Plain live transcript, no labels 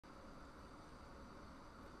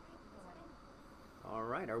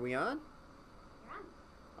right, are we on? You're on.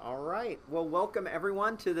 All right. Well, welcome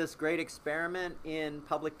everyone to this great experiment in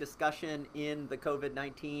public discussion in the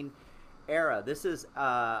COVID-19 era.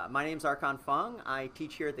 My name's Archon Fung. I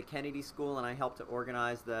teach here at the Kennedy School and I help to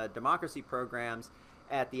organize the democracy programs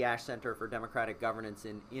at the Ash Center for Democratic Governance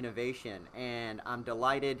and Innovation. And I'm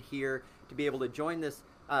delighted here to be able to join this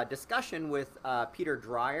discussion with Peter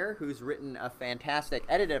Dreier, who's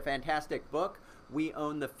edited a fantastic book, We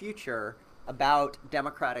Own the Future, about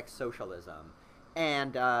democratic socialism.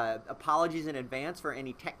 And apologies in advance for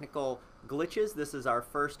any technical glitches. This is our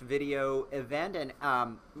first video event, and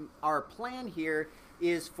our plan here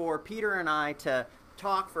is for Peter and I to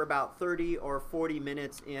talk for about 30 or 40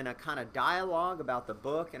 minutes in a kind of dialogue about the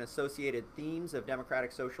book and associated themes of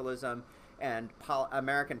democratic socialism and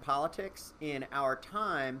American politics in our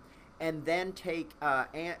time, and then take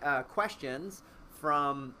questions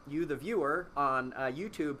from you, the viewer, on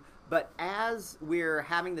YouTube. But as we're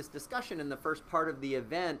having this discussion in the first part of the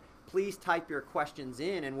event, please type your questions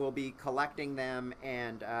in and we'll be collecting them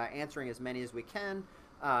and answering as many as we can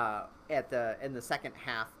in the second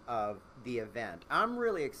half of the event. I'm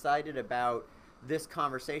really excited about this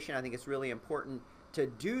conversation. I think it's really important to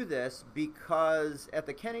do this because at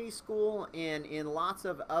the Kennedy School and in lots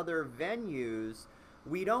of other venues,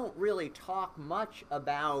 we don't really talk much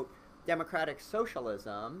about democratic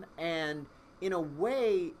socialism, and in a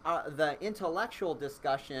way, the intellectual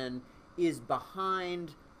discussion is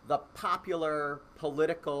behind the popular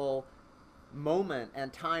political moment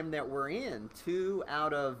and time that we're in. Two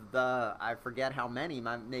out of the, I forget how many,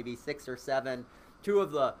 maybe 6 or 7, two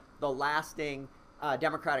of the lasting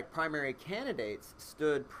Democratic primary candidates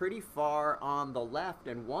stood pretty far on the left,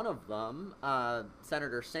 and one of them,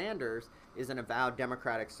 Senator Sanders, is an avowed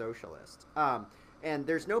democratic socialist. And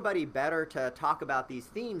there's nobody better to talk about these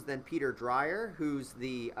themes than Peter Dreier, who's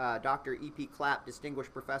the Dr. E.P. Clapp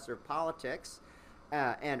Distinguished Professor of Politics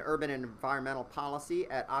and Urban and Environmental Policy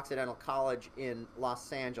at Occidental College in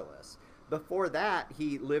Los Angeles. Before that,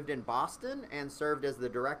 he lived in Boston and served as the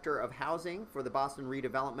Director of Housing for the Boston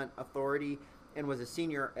Redevelopment Authority and was a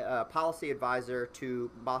senior policy advisor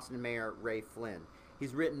to Boston Mayor Ray Flynn.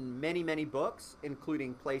 He's written many, many books,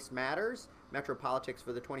 including Place Matters, Metropolitics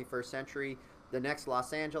for the 21st Century, The Next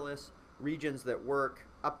Los Angeles, Regions That Work,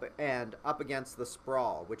 Up Against the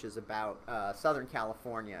Sprawl, which is about Southern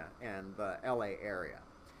California and the LA area.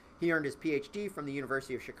 He earned his PhD from the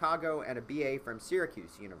University of Chicago and a BA from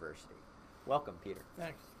Syracuse University. Welcome, Peter.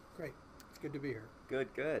 Thanks. Great. It's good to be here. Good,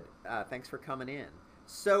 good. Thanks for coming in.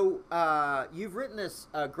 So you've written this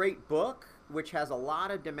great book, which has a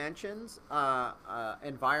lot of dimensions,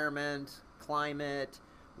 environment, climate,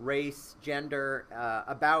 race, gender,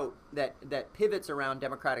 about that pivots around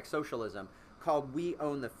democratic socialism, called We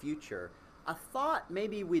Own the Future. I thought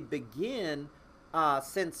maybe we'd begin,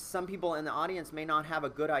 since some people in the audience may not have a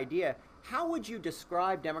good idea, how would you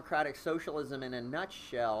describe democratic socialism in a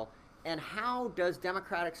nutshell, and how does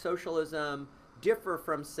democratic socialism differ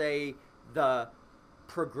from, say, the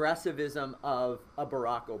progressivism of a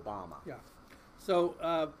Barack Obama? Yeah. So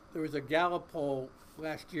there was a Gallup poll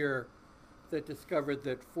last year that discovered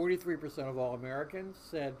that 43% of all Americans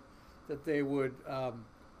said that they would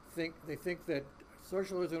think that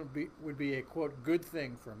socialism would be a, quote, good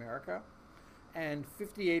thing for America, and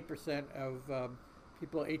 58% of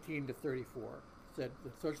people 18 to 34 said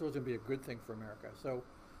that socialism would be a good thing for America. So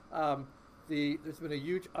there's been a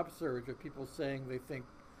huge upsurge of people saying they think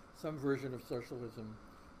some version of socialism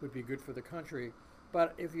would be good for the country.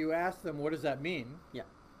 But if you ask them, what does that mean? Yeah.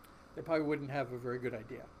 They probably wouldn't have a very good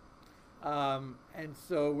idea. And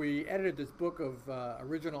so we edited this book of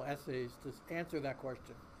original essays to answer that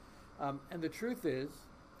question. And the truth is,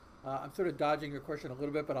 I'm sort of dodging your question a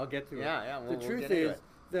little bit, but I'll get to it. Yeah, The truth is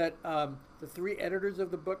that the 3 editors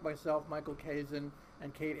of the book, myself, Michael Kazin,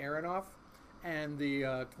 and Kate Aronoff, and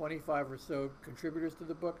the 25 or so contributors to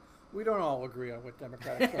the book, we don't all agree on what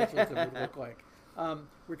democratic socialism would look like.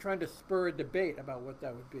 We're trying to spur a debate about what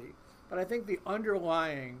that would be. But I think the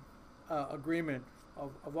underlying agreement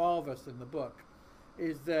of all of us in the book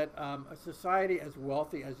is that a society as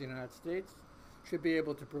wealthy as the United States should be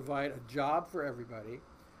able to provide a job for everybody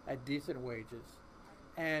at decent wages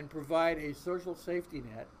and provide a social safety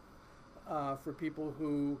net for people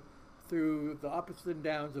who, through the ups and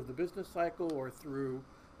downs of the business cycle or through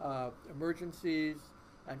emergencies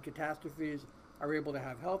and catastrophes, are able to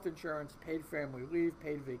have health insurance, paid family leave,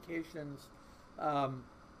 paid vacations,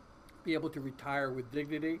 be able to retire with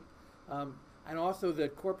dignity, and also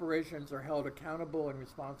that corporations are held accountable and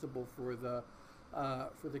responsible for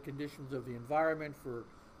the conditions of the environment, for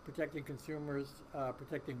protecting consumers,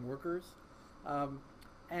 protecting workers,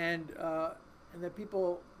 and and that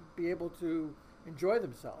people be able to enjoy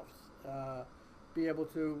themselves, be able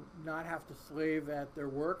to not have to slave at their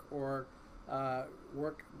work or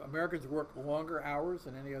Americans work longer hours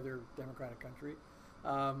than any other democratic country,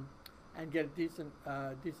 and get decent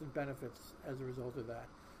benefits as a result of that.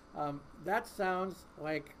 That sounds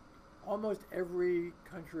like almost every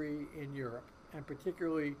country in Europe, and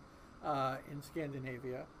particularly in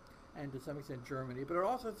Scandinavia, and to some extent Germany. But it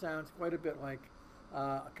also sounds quite a bit like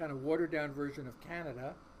a kind of watered-down version of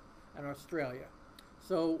Canada and Australia.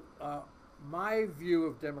 So my view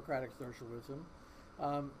of democratic socialism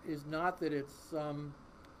is not that it's some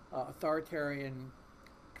authoritarian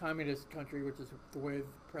communist country, which is the way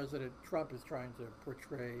President Trump is trying to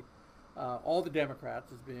portray all the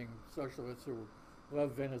Democrats as being socialists who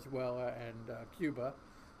love Venezuela and Cuba,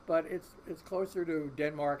 but it's closer to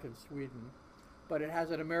Denmark and Sweden, but it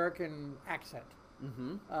has an American accent,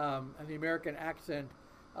 and the American accent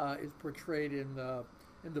is portrayed in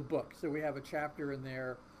the book. So we have a chapter in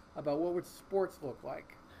there about what would sports look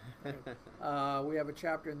like. Right? We have a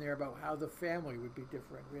chapter in there about how the family would be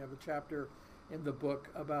different. We have a chapter in the book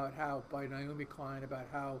about how, by Naomi Klein, about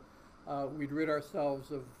how we'd rid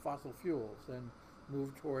ourselves of fossil fuels and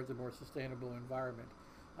move towards a more sustainable environment.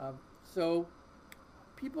 So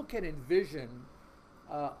people can envision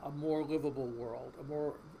a more livable world, a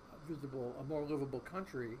more visible, a more livable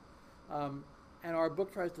country. And our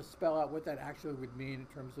book tries to spell out what that actually would mean in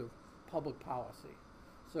terms of public policy.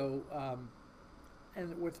 So,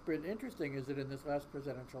 and what's been interesting is that in this last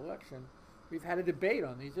presidential election, we've had a debate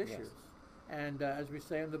on these issues. Yes. And as we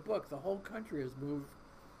say in the book, the whole country has moved,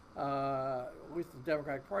 at least the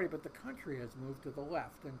Democratic Party, but the country has moved to the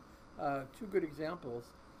left. And two good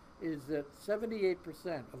examples is that 78%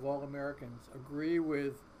 of all Americans agree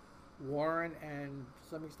with Warren and to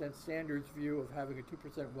some extent Sanders' view of having a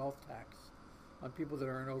 2% wealth tax on people that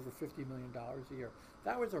earn over $50 million a year.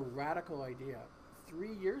 That was a radical idea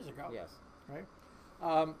 3 years ago. Yes. Right?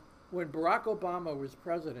 When Barack Obama was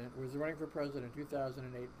running for president in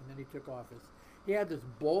 2008, and then he took office, he had this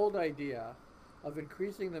bold idea of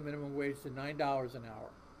increasing the minimum wage to $9 an hour.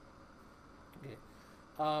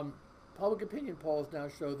 Okay. Public opinion polls now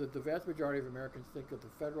show that the vast majority of Americans think that the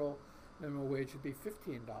federal minimum wage should be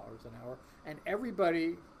 $15 an hour, and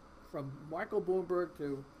everybody from Michael Bloomberg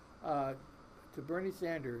to Bernie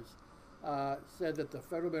Sanders said that the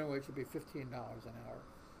federal minimum wage should be $15 an hour.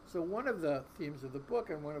 So one of the themes of the book,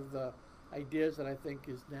 and one of the ideas that I think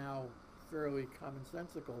is now fairly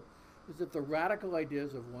commonsensical, is that the radical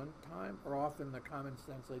ideas of one time are often the common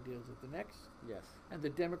sense ideas of the next. Yes. And the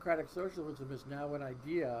democratic socialism is now an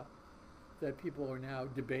idea that people are now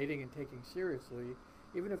debating and taking seriously,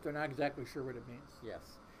 even if they're not exactly sure what it means.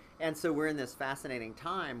 Yes. And so we're in this fascinating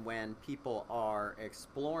time when people are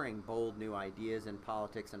exploring bold new ideas in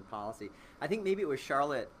politics and policy. I think maybe it was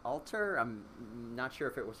Charlotte Alter, I'm not sure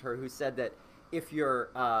if it was her, who said that if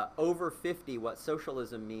you're over 50, what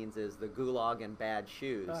socialism means is the gulag and bad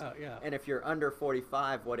shoes. Yeah. And if you're under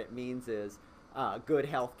 45, what it means is good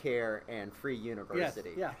health care and free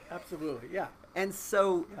university. Yes, yeah, absolutely, yeah. And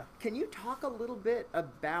so can you talk a little bit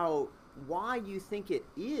about why you think it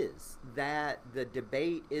is that the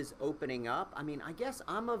debate is opening up? I mean, I guess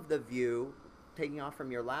I'm of the view, taking off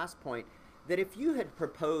from your last point, that if you had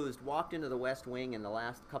walked into the West Wing in the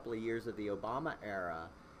last couple of years of the Obama era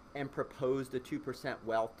and proposed a 2%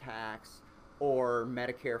 wealth tax or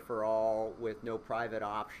Medicare for all with no private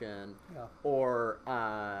option, or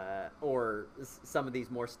some of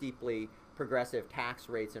these more steeply progressive tax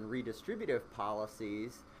rates and redistributive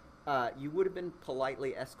policies, you would have been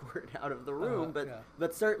politely escorted out of the room,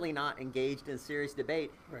 but certainly not engaged in serious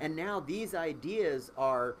debate. Right. And now these ideas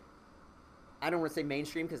are, I don't want to say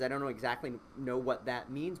mainstream because I don't exactly know what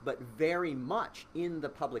that means, but very much in the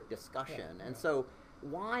public discussion. And so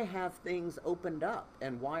why have things opened up,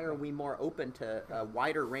 and why are we more open to a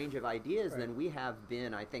wider range of ideas than we have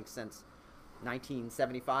been, I think, since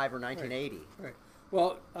 1975 or 1980? Right.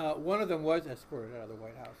 Well, one of them was escorted out of the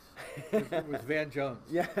White House. It was Van Jones.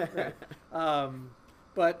 Yeah. Right.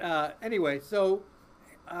 But anyway, so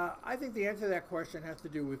I think the answer to that question has to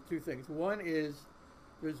do with two things. One is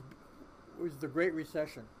was the Great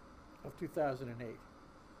Recession of 2008,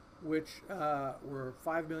 which where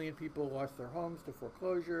 5 million people lost their homes to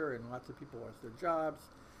foreclosure, and lots of people lost their jobs,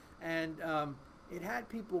 and it had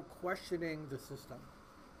people questioning the system.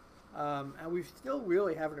 And we still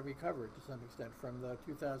really haven't recovered to some extent from the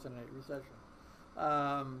 2008 recession.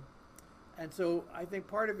 And so I think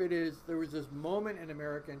part of it is there was this moment in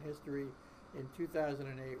American history in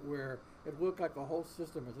 2008 where it looked like the whole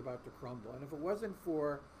system was about to crumble. And if it wasn't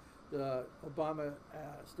for the Obama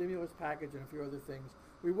stimulus package and a few other things,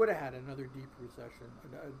 we would have had another deep recession,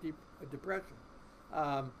 a depression.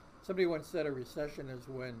 Somebody once said a recession is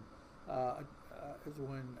when I'm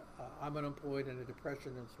unemployed, and a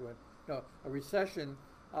depression is when a recession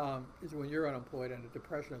is when you're unemployed, and a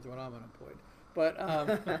depression is when I'm unemployed. But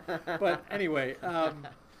anyway,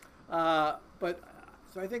 but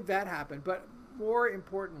so I think that happened. But more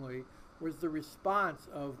importantly was the response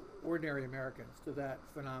of ordinary Americans to that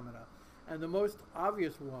phenomena, and the most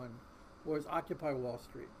obvious one was Occupy Wall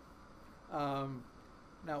Street.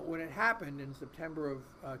 Now, when it happened in September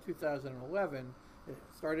of 2011, it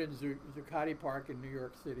started in Zuccotti Park in New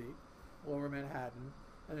York City, Lower Manhattan,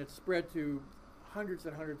 and it spread to hundreds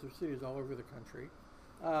and hundreds of cities all over the country.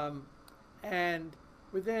 And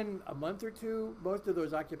within a month or two, most of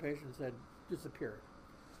those occupations had disappeared.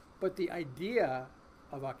 But the idea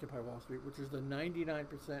of Occupy Wall Street, which is the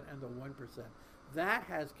 99% and the 1%, that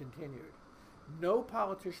has continued. No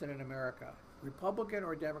politician in America, Republican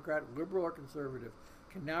or Democrat, liberal or conservative,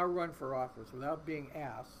 can now run for office without being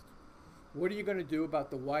asked, what are you going to do about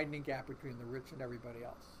the widening gap between the rich and everybody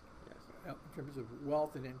else, in terms of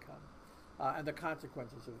wealth and income, and the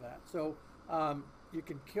consequences of that. So you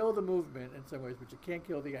can kill the movement in some ways, but you can't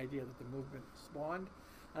kill the idea that the movement spawned.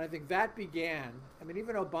 And I think that began,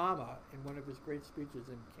 even Obama, in one of his great speeches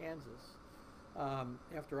in Kansas,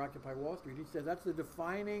 after Occupy Wall Street, he said that's the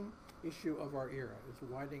defining issue of our era, is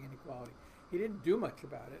widening inequality. He didn't do much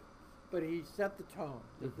about it, but he set the tone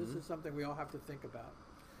that this is something we all have to think about.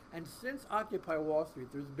 And since Occupy Wall Street,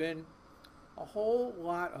 there's been a whole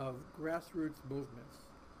lot of grassroots movements.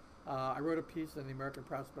 I wrote a piece in the American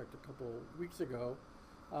Prospect a couple weeks ago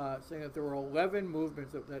saying that there were 11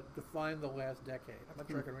 movements that defined the last decade. I'm not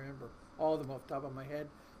sure I can remember all of them off the top of my head,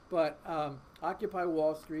 but Occupy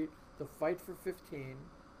Wall Street, the Fight for 15,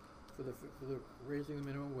 for the raising the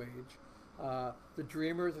minimum wage, the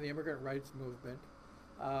Dreamers and the Immigrant Rights Movement,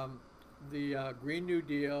 the Green New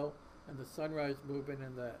Deal and the Sunrise Movement,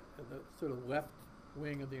 and the sort of left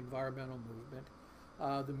wing of the environmental movement,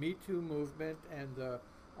 the Me Too movement, and the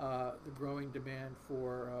growing demand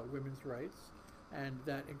for women's rights, and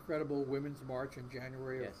that incredible Women's March in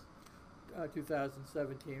January of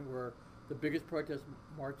 2017, were the biggest protest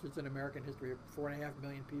marches in American history, 4.5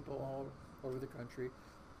 million people all over the country.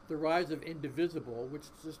 The rise of Indivisible, which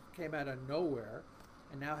just came out of nowhere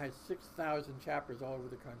and now has 6,000 chapters all over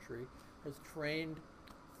the country, has trained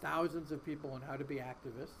thousands of people on how to be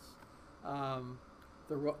activists.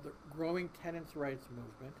 The growing tenants' rights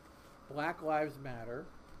movement, Black Lives Matter,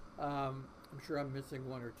 I'm sure I'm missing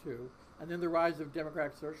one or two, and then the rise of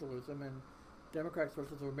Democratic Socialism, and Democratic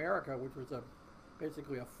Socialism of America, which was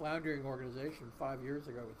basically a floundering organization 5 years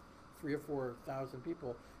ago with 3,000 or 4,000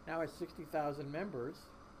 people, now has 60,000 members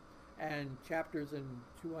and chapters in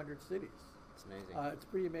 200 cities. It's amazing. It's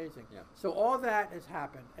pretty amazing. Yeah. So all that has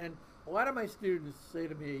happened, and a lot of my students say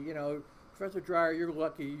to me, Professor Dreier, you're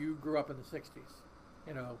lucky you grew up in the 60s.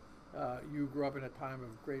 You grew up in a time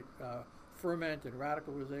of great ferment and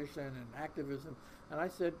radicalization and activism. And I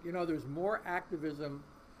said, there's more activism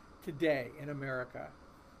today in America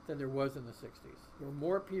than there was in the 60s. There were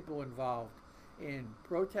more people involved in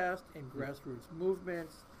protest, in grassroots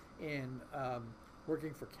movements, in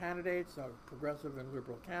working for candidates, progressive and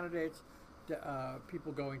liberal candidates,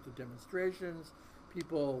 people going to demonstrations,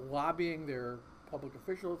 people lobbying their public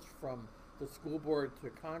officials from the school board to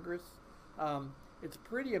Congress. It's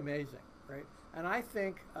pretty amazing, right? And I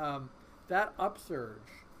think that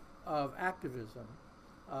upsurge of activism,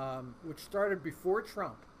 which started before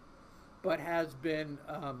Trump, but has been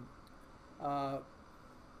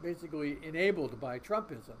basically enabled by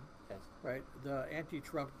Trumpism, right? The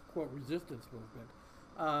anti-Trump, quote, resistance movement,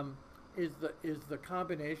 is the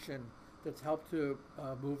combination that's helped to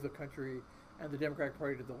move the country and the Democratic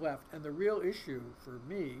Party to the left. And the real issue for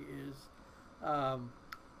me is,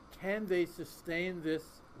 can they sustain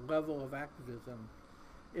this level of activism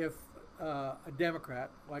if a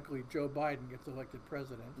Democrat, likely Joe Biden, gets elected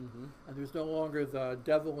president, and there's no longer the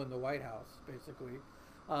devil in the White House, basically.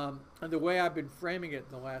 And the way I've been framing it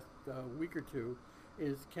in the last week or two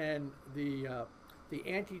is, can the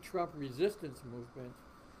anti-Trump resistance movement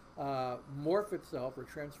morph itself or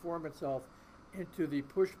transform itself into the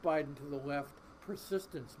push Biden to the left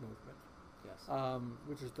persistence movement? Yes.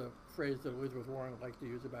 Which is the phrase that Elizabeth Warren would like to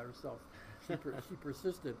use about herself. She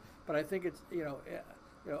persisted. But I think it's,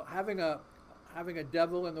 having a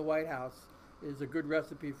devil in the White House is a good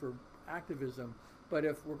recipe for activism. But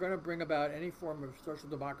if we're going to bring about any form of social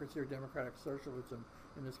democracy or democratic socialism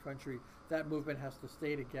in this country, that movement has to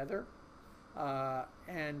stay together.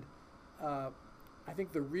 And I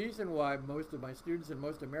think the reason why most of my students and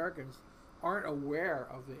most Americans aren't aware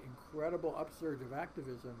of the incredible upsurge of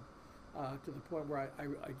activism to the point where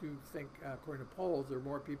I do think, according to polls, there are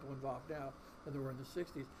more people involved now than there were in the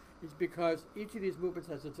 60s, is because each of these movements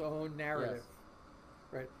has its own narrative. Yes.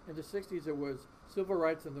 Right. In the 60s, it was civil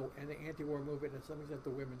rights and the anti-war movement, and to some extent the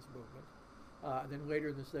women's movement. And then later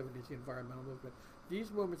in the 70s, the environmental movement.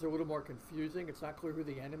 These movements are a little more confusing. It's not clear who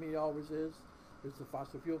the enemy always is. There's the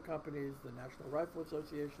fossil fuel companies, the National Rifle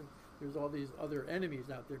Association. There's all these other enemies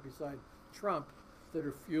out there beside Trump that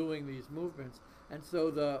are fueling these movements. And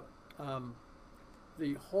so the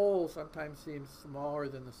whole sometimes seems smaller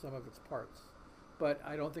than the sum of its parts. But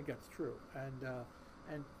I don't think that's true. And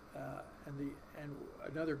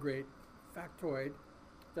another great factoid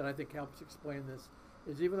that I think helps explain this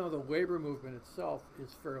is even though the labor movement itself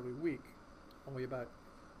is fairly weak, only about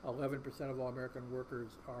 11% of all American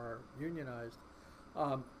workers are unionized,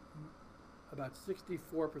 about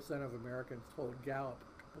 64% of Americans told Gallup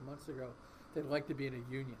a couple months ago they'd like to be in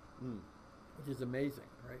a union, which is amazing,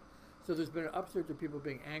 right? So there's been an upsurge of people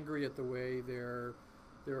being angry at the way their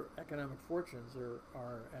economic fortunes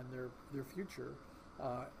are and their future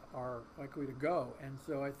are likely to go. And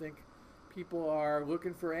so I think people are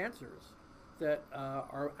looking for answers that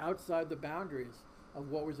are outside the boundaries of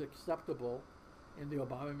what was acceptable in the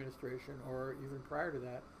Obama administration or even prior to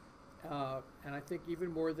that. And I think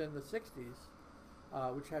even more than the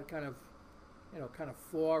 60s, which had kind of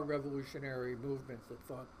flaw revolutionary movements that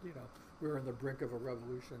thought, we were on the brink of a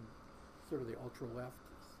revolution, sort of the ultra left.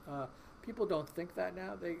 People don't think that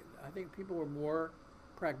now. I think people are more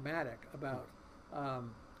pragmatic about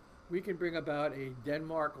we can bring about a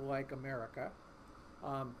Denmark-like America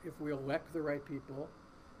if we elect the right people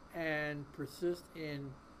and persist in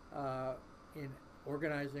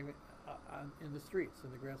organizing in the streets,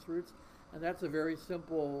 in the grassroots. And that's a very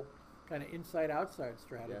simple kind of inside-outside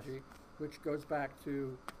strategy, yes, which goes back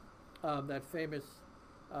to that famous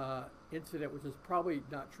incident, which is probably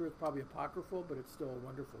not true, it's probably apocryphal, but it's still a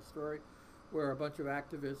wonderful story, where a bunch of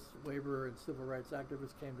activists, labor and civil rights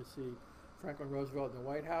activists, came to see Franklin Roosevelt in the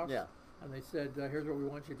White House. Yeah. And they said, here's what we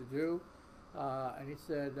want you to do. And he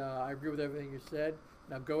said, I agree with everything you said.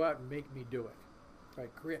 Now go out and make me do it.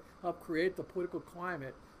 Right? Help create the political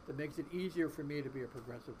climate that makes it easier for me to be a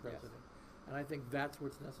progressive president. Yes. And I think that's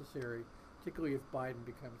what's necessary, particularly if Biden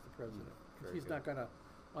becomes the president. Because he's not going to,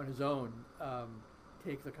 on his own,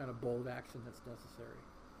 take the kind of bold action that's necessary.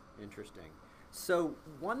 Interesting. So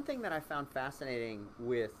one thing that I found fascinating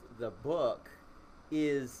with the book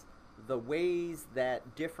is the ways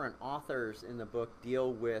that different authors in the book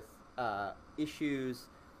deal with issues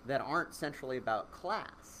that aren't centrally about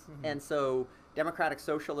class. Mm-hmm. And so democratic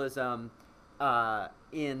socialism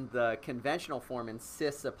in the conventional form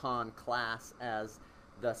insists upon class as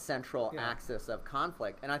the central axis of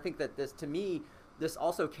conflict. And I think that to me, this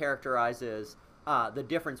also characterizes the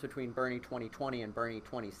difference between Bernie 2020 and Bernie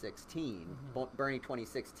 2016. Mm-hmm. Bernie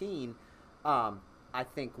 2016, I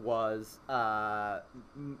think, was the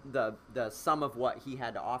sum of what he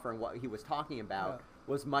had to offer and what he was talking about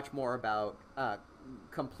was much more about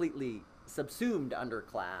completely subsumed under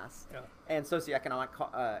class. Yeah. And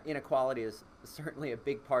socioeconomic inequality is certainly a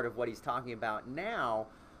big part of what he's talking about now.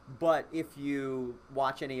 But if you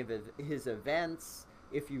watch any of his events,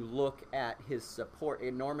 if you look at his support,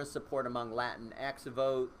 enormous support among Latinx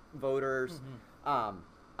voters, mm-hmm.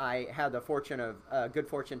 I had the good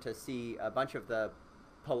fortune to see a bunch of the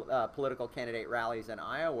political candidate rallies in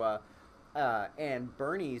Iowa, and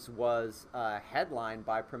Bernie's was headlined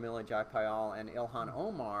by Pramila Jayapal and Ilhan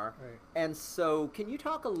Omar. Right. And so can you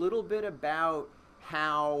talk a little bit about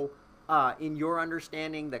how, in your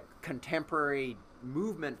understanding, the contemporary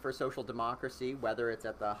movement for social democracy, whether it's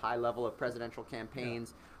at the high level of presidential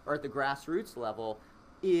campaigns or at the grassroots level,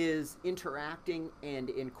 is interacting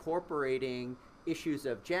and incorporating issues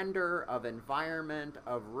of gender, of environment,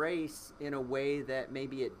 of race in a way that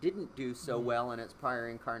maybe it didn't do so well in its prior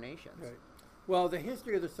incarnations? Right. Well, the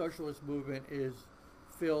history of the socialist movement is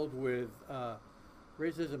filled with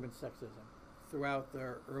racism and sexism throughout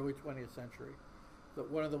the early 20th century.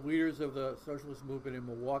 One of the leaders of the socialist movement in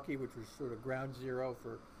Milwaukee, which was sort of ground zero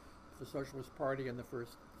for the Socialist Party in the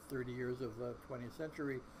first 30 years of the 20th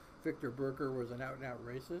century, Victor Berker was an out-and-out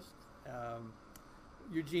racist.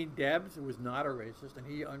 Eugene Debs was not a racist, and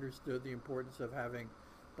he understood the importance of having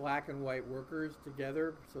black and white workers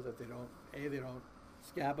together so that they don't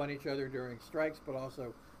scab on each other during strikes, but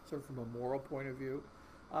also sort of from a moral point of view.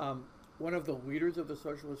 One of the leaders of the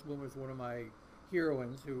socialist movement is one of my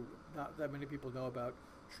heroines who not that many people know about,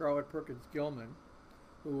 Charlotte Perkins Gilman,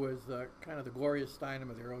 who was kind of the Gloria Steinem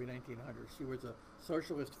of the early 1900s. She was a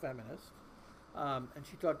socialist feminist And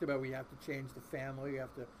she talked about we have to change the family.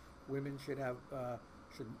 Women shouldn't have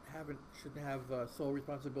sole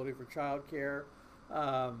responsibility for child care.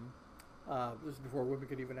 This is before women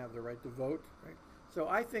could even have the right to vote. Right? So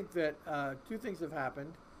I think that two things have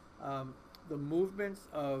happened. The movements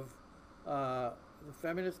of the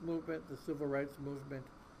feminist movement, the civil rights movement,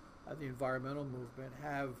 the environmental movement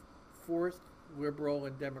have forced liberal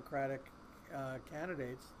and democratic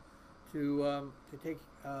candidates to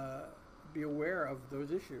be aware of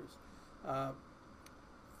those issues.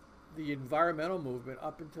 The environmental movement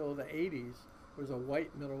up until the 80s was a white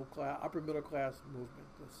upper middle class movement.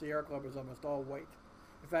 The Sierra Club was almost all white.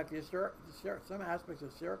 In fact, some aspects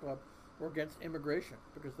of Sierra Club were against immigration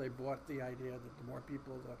because they bought the idea that the more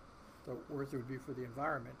people, the worse it would be for the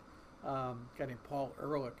environment. Guy named Paul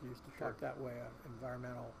Ehrlich used to talk that way, an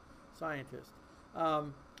environmental scientist.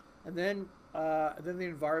 And then the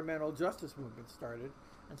environmental justice movement started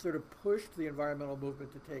and sort of pushed the environmental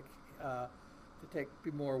movement to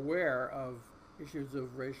be more aware of issues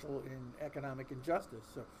of racial and economic injustice.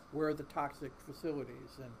 So where are the toxic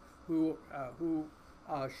facilities, and who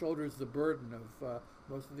shoulders the burden of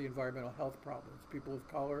most of the environmental health problems? People of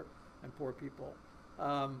color and poor people.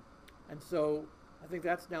 And so I think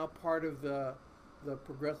that's now part of the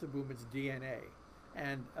progressive movement's DNA.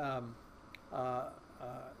 And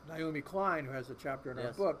Naomi Klein, who has a chapter in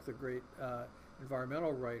our book, the great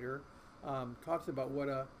environmental writer, talks about what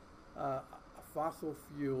a fossil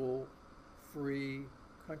fuel free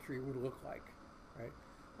country would look like, right?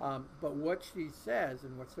 But what she says,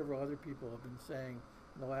 and what several other people have been saying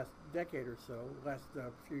in the last decade or so, last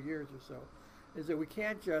few years or so, is that we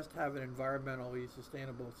can't just have an environmentally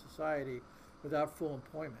sustainable society without full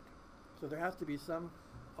employment. So there has to be some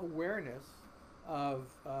awareness of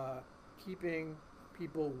keeping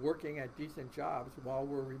people working at decent jobs while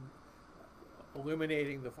we're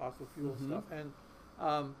eliminating the fossil fuel stuff.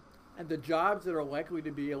 And the jobs that are likely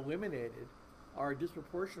to be eliminated are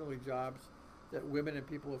disproportionately jobs that women and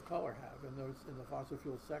people of color have in the fossil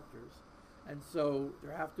fuel sectors. And so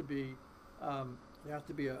there has to be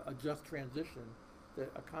a just transition that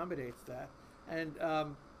accommodates that. And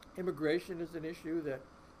immigration is an issue that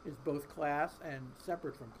is both class and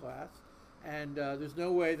separate from class. And there's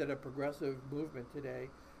no way that a progressive movement today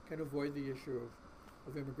can avoid the issue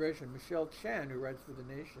of immigration. Michelle Chen, who writes for The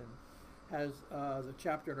Nation, has the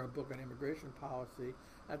chapter in our book on immigration policy.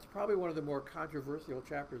 That's probably one of the more controversial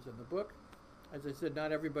chapters in the book. As I said,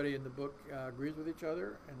 not everybody in the book agrees with each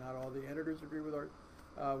other, and not all the editors agree with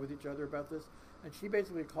each other about this. And she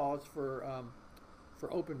basically calls for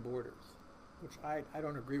open borders, which I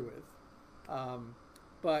don't agree with.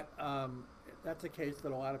 But that's a case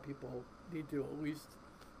that a lot of people need to at least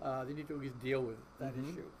deal with that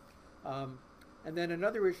issue. And then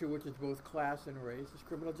another issue, which is both class and race, is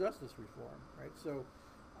criminal justice reform, right? So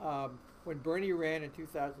when Bernie ran in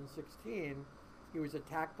 2016, he was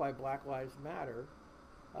attacked by Black Lives Matter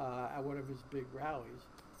at one of his big rallies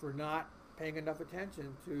for not paying enough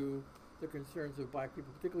attention to the concerns of black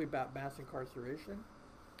people, particularly about mass incarceration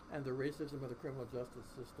and the racism of the criminal justice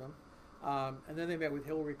system. And then they met with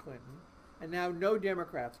Hillary Clinton. And now no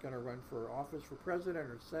Democrat's going to run for office for president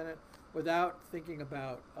or Senate without thinking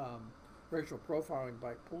about racial profiling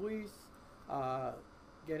by police,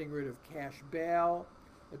 getting rid of cash bail,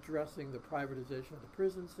 addressing the privatization of the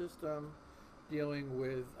prison system, dealing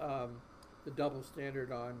with the double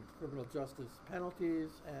standard on criminal justice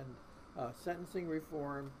penalties and sentencing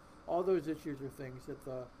reform. All those issues are things that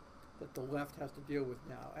the left has to deal with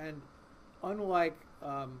now. And unlike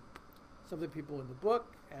some of the people in the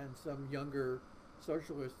book and some younger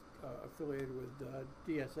socialists affiliated with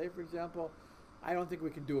DSA, for example, I don't think we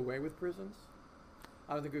can do away with prisons.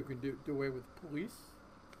 I don't think we can do away with police.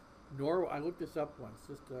 I looked this up once,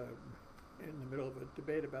 just in the middle of a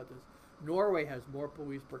debate about this. Norway has more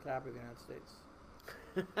police per capita than the United States.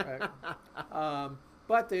 Right?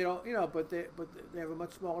 But they don't, but they have a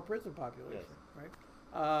much smaller prison population, right?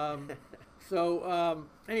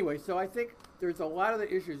 Anyway, so I think there's a lot of the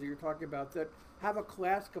issues that you're talking about that have a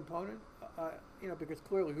class component, because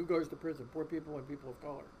clearly who goes to prison? Poor people and people of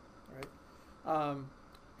color, right?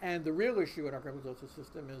 And the real issue in our criminal justice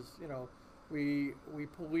system is, we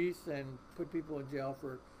police and put people in jail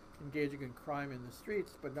for engaging in crime in the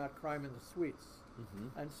streets, but not crime in the suites.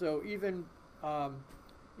 And so even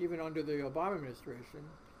under the Obama administration,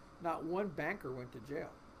 not one banker went to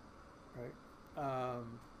jail, right?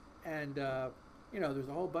 There's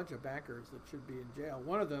a whole bunch of bankers that should be in jail.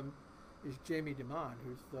 One of them is Jamie Dimon,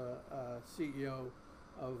 who's the CEO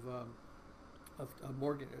of JP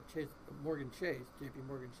Morgan Chase.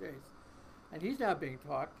 And he's now being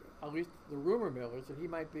talked, at least the rumor mill is that he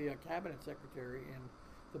might be a cabinet secretary in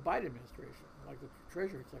the Biden administration, like the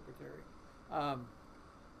Treasury Secretary.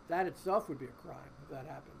 That itself would be a crime if that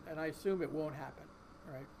happened, and I assume it won't happen,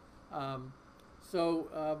 right?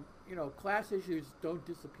 Class issues don't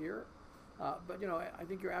disappear, but I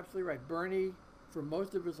think you're absolutely right. Bernie, for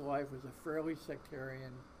most of his life, was a fairly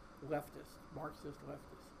sectarian leftist, Marxist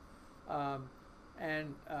leftist.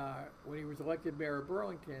 When he was elected mayor of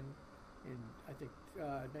Burlington in, I think,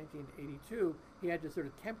 1982, he had to sort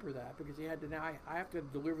of temper that because he had to I have to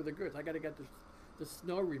deliver the goods. I got to get the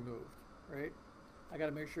snow removed, right? I got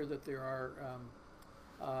to make sure that there are,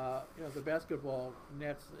 the basketball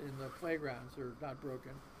nets in the playgrounds are not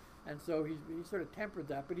broken. And so he sort of tempered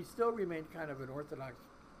that, but he still remained kind of an orthodox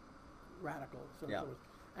radical socialist.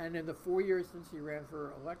 Yeah. And in the 4 years since he ran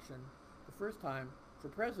for election, the first time for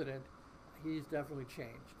president, he's definitely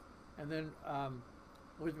changed. And then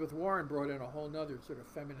Elizabeth Warren brought in a whole nother sort of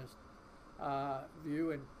feminist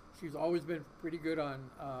view, and she's always been pretty good on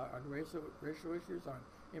racial issues, on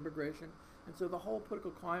immigration. And so the whole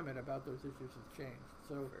political climate about those issues has changed.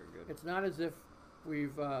 So it's not as if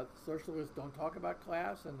socialists don't talk about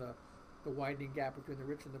class and the widening gap between the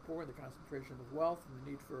rich and the poor, and the concentration of wealth, and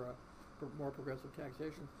the need for more progressive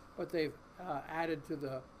taxation. But they've added to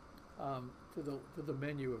the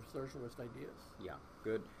menu of socialist ideas. Yeah,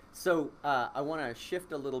 good. So I want to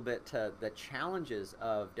shift a little bit to the challenges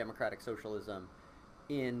of democratic socialism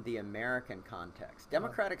in the American context.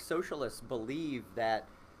 Democratic socialists believe that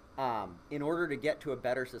in order to get to a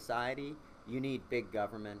better society, you need big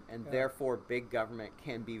government, and therefore big government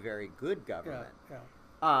can be very good government.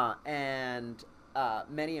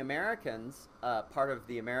 Many Americans, part of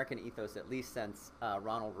the American ethos, at least since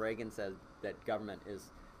Ronald Reagan said that government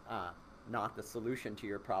is not the solution to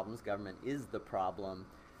your problems, government is the problem,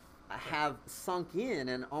 have sunk in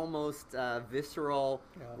an almost visceral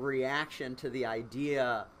reaction to the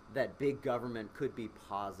idea that big government could be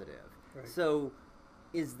positive. Right. So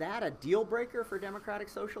is that a deal breaker for democratic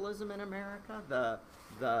socialism in America?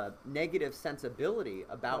 The negative sensibility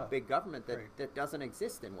about big government that doesn't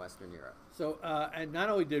exist in Western Europe. So, and not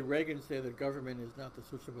only did Reagan say that government is not the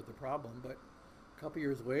solution but the problem, but a couple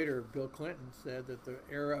years later, Bill Clinton said that the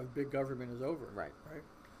era of big government is over. Right.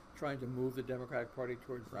 Trying to move the Democratic Party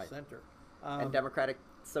towards the center. And democratic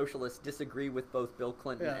socialists disagree with both Bill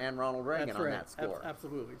Clinton and Ronald Reagan on that score.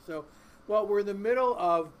 Absolutely. So, well, we're in the middle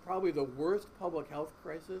of probably the worst public health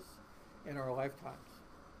crisis in our lifetimes,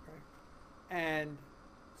 right? And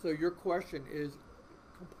so your question is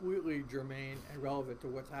completely germane and relevant to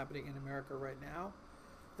what's happening in America right now.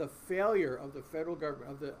 The failure of the federal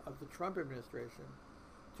government, of the Trump administration,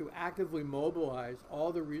 to actively mobilize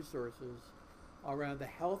all the resources around the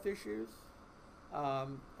health issues,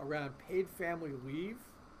 around paid family leave.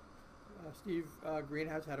 Steve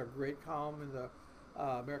Greenhouse had a great column in the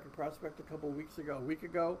American Prospect a week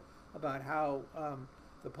ago, about how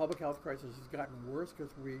the public health crisis has gotten worse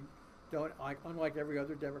because we don't, unlike every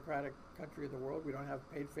other democratic country in the world, we don't have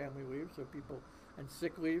paid family leave, and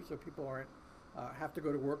sick leave, so people aren't have to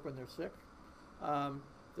go to work when they're sick.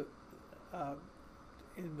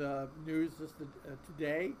 In the news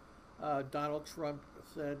today, Donald Trump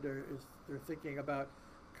said they're thinking about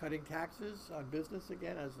cutting taxes on business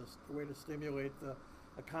again as a way to stimulate the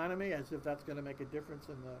economy, as if that's going to make a difference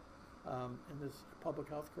in this public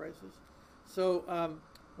health crisis. So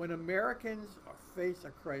when Americans face a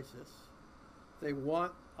crisis, they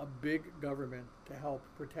want a big government to help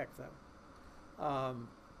protect them.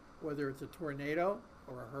 Whether it's a tornado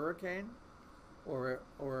or a hurricane or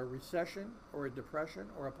a recession or a depression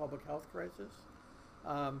or a public health crisis,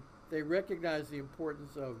 they recognize the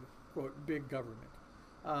importance of, quote, big government.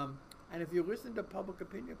 And if you listen to public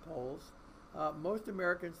opinion polls, most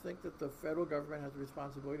Americans think that the federal government has a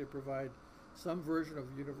responsibility to provide some version of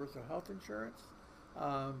universal health insurance,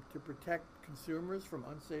 to protect consumers from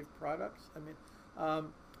unsafe products. I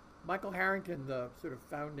mean, Michael Harrington, the sort of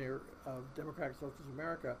founder of Democratic Socialist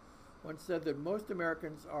America, once said that most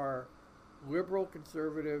Americans are liberal,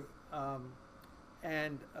 conservative,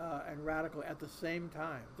 and radical at the same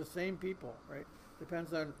time, the same people, right?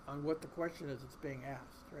 Depends on what the question is that's being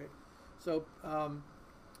asked, right? So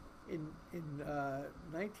in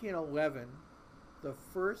 1911, the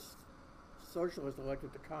first socialist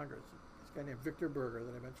elected to Congress, this guy named Victor Berger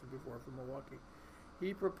that I mentioned before from Milwaukee,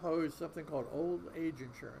 he proposed something called old age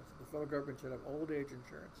insurance. The federal government should have old age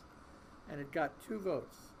insurance. And it got 2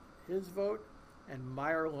 votes, his vote and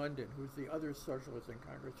Meyer London, who's the other socialist in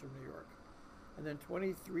Congress from New York. And then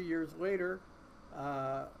 23 years later,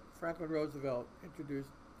 Franklin Roosevelt introduced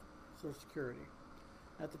Social Security.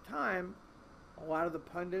 At the time, a lot of the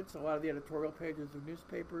pundits, a lot of the editorial pages of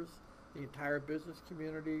newspapers, the entire business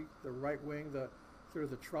community, the right wing, the sort of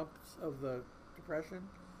the Trumps of the Depression,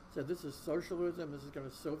 said this is socialism, this is going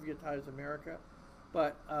to Sovietize America,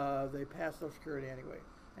 but they passed Social Security anyway.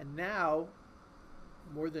 And now,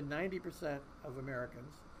 more than 90% of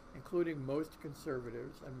Americans, including most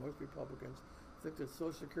conservatives and most Republicans, think that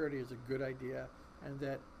Social Security is a good idea and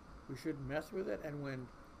that we shouldn't mess with it. And when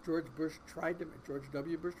George W. Bush tried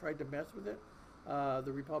to mess with it,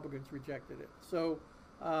 the Republicans rejected it. So,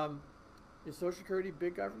 is Social Security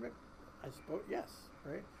big government? I suppose yes,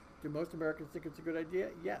 right? Do most Americans think it's a good idea?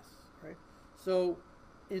 Yes, right? So,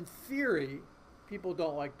 in theory, people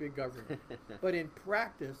don't like big government, but in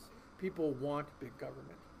practice, people want big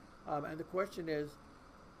government. And the question is,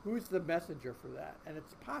 who's the messenger for that? And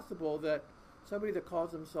it's possible that somebody that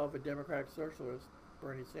calls himself a democratic socialist,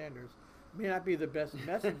 Bernie Sanders, may not be the best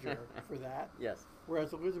messenger for that. Yes.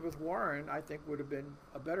 Whereas Elizabeth Warren, I think, would have been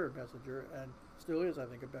a better messenger, and still is, I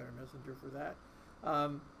think, a better messenger for that.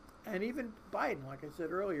 And even Biden, like I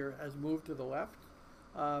said earlier, has moved to the left.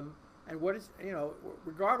 And what is,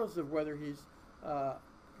 regardless of whether he's,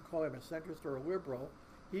 call him a centrist or a liberal,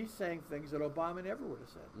 he's saying things that Obama never would have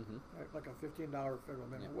said, right? Like a $15 federal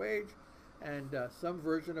minimum wage, and some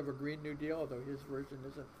version of a Green New Deal, although his version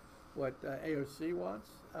isn't what AOC wants.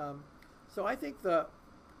 So I think the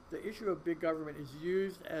issue of big government is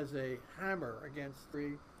used as a hammer against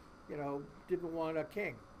didn't want a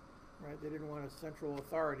king, right? They didn't want a central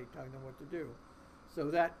authority telling them what to do. So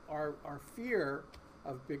that our fear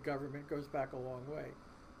of big government goes back a long way.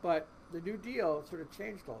 But the New Deal sort of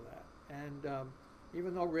changed all that. And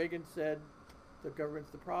even though Reagan said that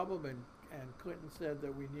government's the problem, and Clinton said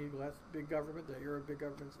that we need less big government, the era of big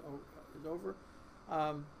government is over,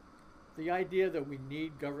 the idea that we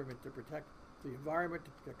need government to protect the environment,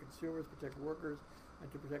 to protect consumers, protect workers,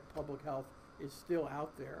 and to protect public health is still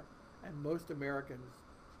out there, and most Americans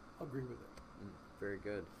agree with it. Very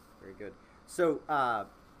good, very good. So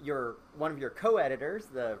one of your co-editors,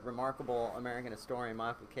 the remarkable American historian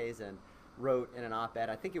Michael Kazin, wrote in an op-ed,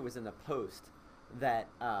 I think it was in the Post, that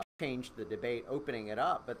changed the debate, opening it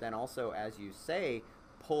up, but then also, as you say,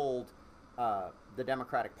 pulled the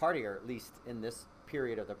Democratic Party, or at least in this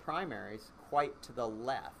period of the primaries, quite to the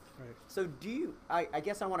left. Right. So I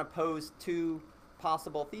guess I want to pose two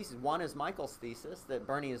possible theses. One is Michael's thesis, that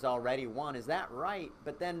Bernie has already won. Is that right?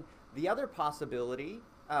 But then the other possibility,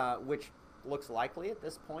 which looks likely at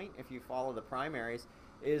this point, if you follow the primaries,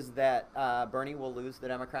 is that Bernie will lose the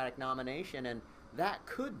Democratic nomination, and that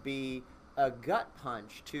could be a gut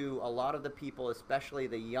punch to a lot of the people, especially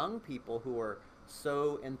the young people who are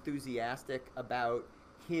so enthusiastic about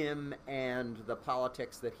him and the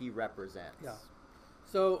politics that he represents. Yeah.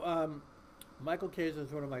 So Michael Kazin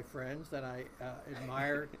is one of my friends, and I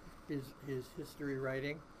admire his history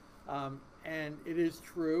writing. And it is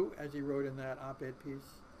true, as he wrote in that op-ed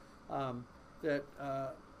piece,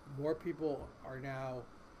 that more people are now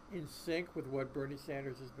in sync with what Bernie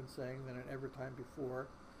Sanders has been saying than at every time before.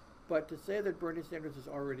 But to say that Bernie Sanders has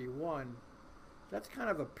already won, that's kind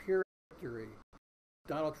of a pyrrhic victory.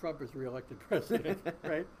 Donald Trump is reelected president,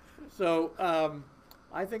 right? So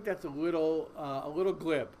I think that's a little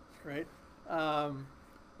glib, right?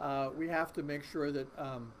 We have to make sure that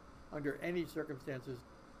under any circumstances,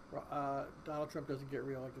 Donald Trump doesn't get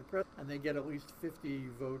reelected president, and they get at least 50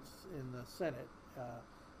 votes in the Senate.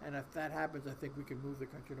 And if that happens, I think we can move the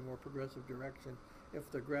country in a more progressive direction if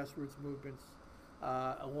the grassroots movements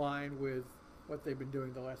align with what they've been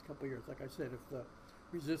doing the last couple of years. Like I said, if the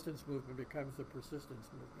resistance movement becomes the persistence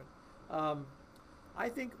movement. I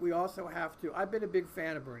think we also have to, I've been a big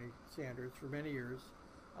fan of Bernie Sanders for many years.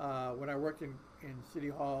 When I worked in City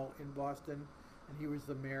Hall in Boston, and he was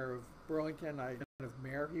the mayor of Burlington, I kind of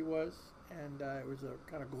mayor he was, and it was a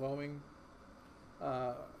kind of glowing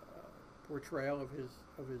portrayal of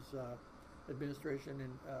his administration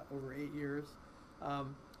in over 8 years.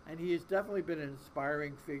 And he has definitely been an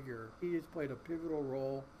inspiring figure. He has played a pivotal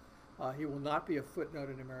role. He will not be a footnote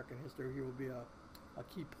in American history. He will be a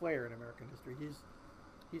key player in American history.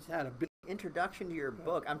 He's had a big introduction to your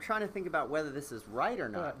book. I'm trying to think about whether this is right or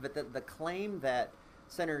not, but the claim that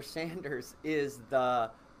Senator Sanders is the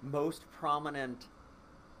most prominent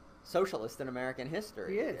socialist in American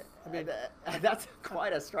history. He is. I mean, that's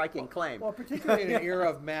quite a striking claim. Well, particularly in an era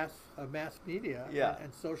of mass media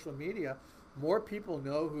and social media, more people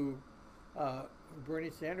know who Bernie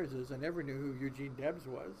Sanders is than ever knew who Eugene Debs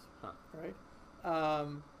was, right?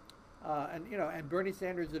 And Bernie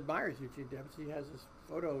Sanders admires Eugene Debs. He has his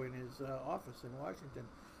photo in his office in Washington.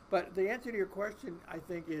 But the answer to your question, I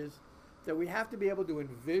think, is that we have to be able to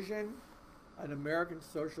envision an American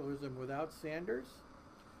socialism without Sanders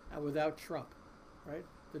and without Trump, right?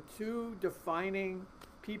 The two defining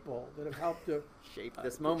people that have helped to shape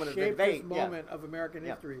this moment of shape debate, this moment of American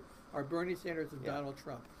history are Bernie Sanders and Donald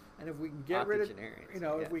Trump. And if we can get rid of,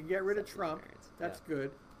 if we can get rid of Trump, that's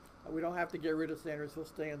good. We don't have to get rid of Sanders; he'll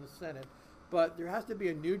stay in the Senate. But there has to be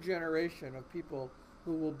a new generation of people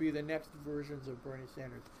who will be the next versions of Bernie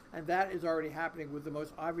Sanders, and that is already happening with the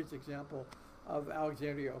most obvious example of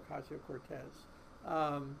Alexandria Ocasio-Cortez,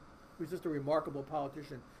 who's just a remarkable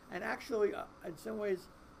politician, and actually, in some ways,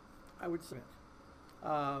 I would say.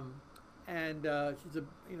 She's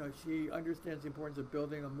she understands the importance of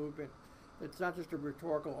building a movement. It's not just a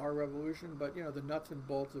rhetorical "our revolution," but the nuts and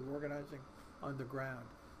bolts of organizing on the ground.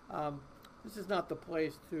 This is not the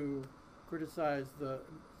place to criticize the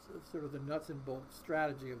sort of the nuts and bolts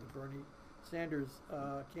strategy of the Bernie Sanders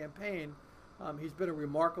campaign. He's been a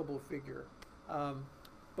remarkable figure,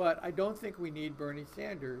 but I don't think we need Bernie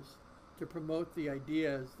Sanders to promote the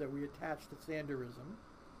ideas that we attach to Sanderism.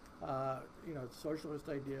 Socialist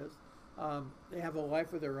ideas. They have a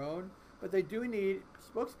life of their own, but they do need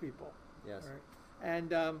spokespeople. Yes. Right?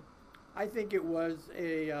 And I think it was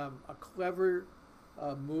a clever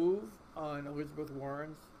move on Elizabeth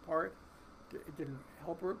Warren's part. It didn't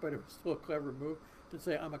help her, but it was still a clever move to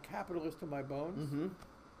say, I'm a capitalist to my bones. Mm-hmm.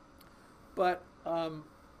 But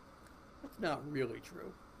that's not really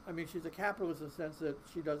true. I mean, she's a capitalist in the sense that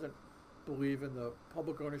she doesn't believe in the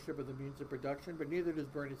public ownership of the means of production, but neither does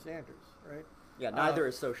Bernie Sanders, right? Yeah, neither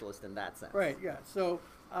is socialist in that sense. Right, yeah. So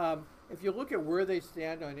if you look at where they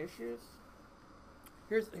stand on issues,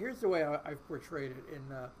 here's the way I've portrayed it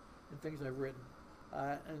in things I've written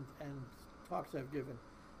and talks I've given.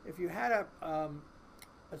 If you had a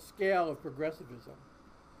scale of progressivism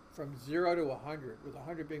from 0 to 100, with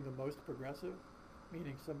 100 being the most progressive,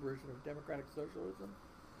 meaning some version of democratic socialism,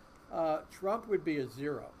 Trump would be a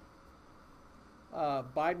 0.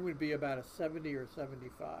 Biden would be about a 70 or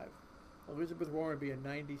 75. Elizabeth Warren would be a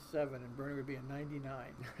 97, and Bernie would be a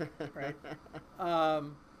 99, right?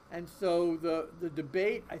 And so the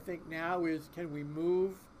debate, I think, now is, can we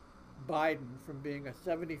move Biden from being a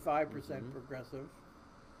 75% progressive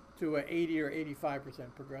to a 80 or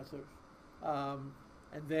 85% progressive?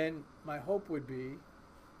 And then my hope would be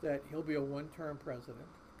that he'll be a one-term president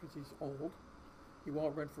because he's old. He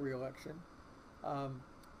won't run for re-election.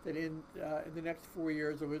 That in the next 4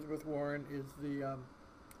 years, Elizabeth Warren is the,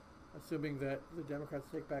 assuming that the Democrats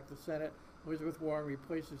take back the Senate, Elizabeth Warren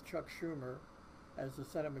replaces Chuck Schumer as the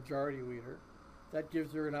Senate Majority Leader. That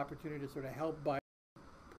gives her an opportunity to sort of help Biden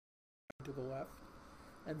to the left.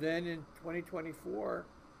 And then in 2024,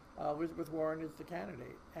 Elizabeth Warren is the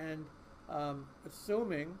candidate. And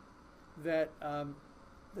assuming that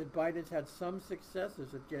that Biden's had some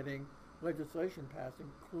successes at getting legislation passed,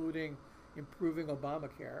 including improving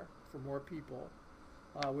Obamacare for more people,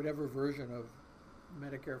 whatever version of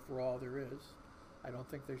Medicare for all there is. I don't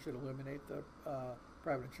think they should eliminate the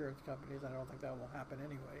private insurance companies. I don't think that will happen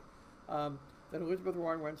anyway. Then Elizabeth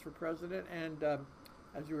Warren runs for president, and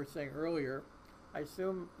as you were saying earlier, I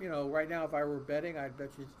assume, right now if I were betting, I'd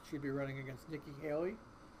bet she'd be running against Nikki Haley,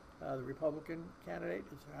 the Republican candidate,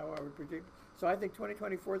 is how I would predict. So I think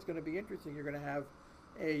 2024 is going to be interesting. You're going to have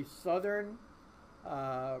a Southern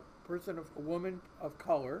a woman of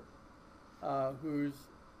color, who's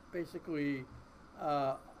basically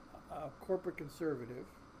a corporate conservative,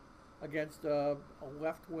 against a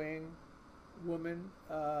left-wing woman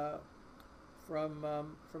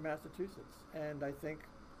from Massachusetts, and I think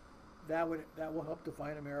that will help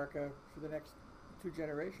define America for the next 2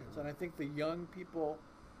 generations. And I think the young people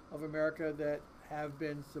of America that have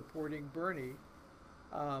been supporting Bernie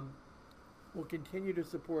will continue to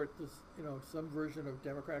support this, some version of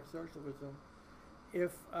democratic socialism,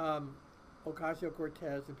 if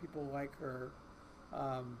Ocasio-Cortez and people like her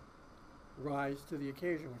rise to the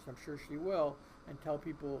occasion, which I'm sure she will, and tell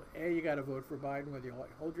people, you got to vote for Biden, whether you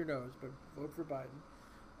hold your nose, but vote for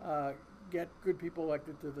Biden. Get good people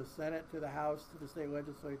elected to the Senate, to the House, to the state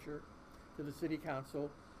legislature, to the city council.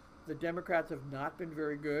 The Democrats have not been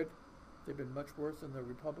very good. They've been much worse than the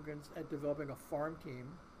Republicans at developing a farm team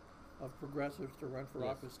of progressives to run for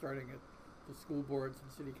office, starting at the school boards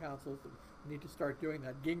and city councils. We need to start doing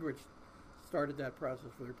that. Gingrich started that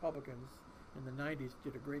process for the Republicans in the 90s,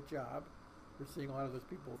 did a great job. We're seeing a lot of those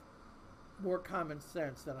people more common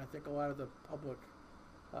sense than I think a lot of the public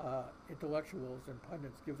intellectuals and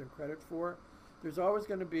pundits give them credit for. There's always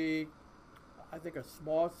going to be, I think, a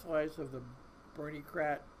small slice of the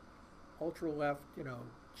Bernie-crat, ultra-left,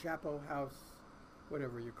 Chapo House,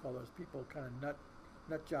 whatever you call those people, kind of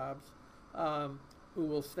nut jobs, who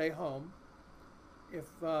will stay home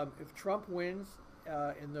if Trump wins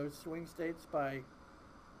in those swing states by,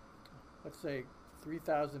 let's say,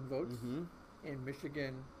 3,000 votes in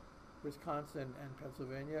Michigan, Wisconsin, and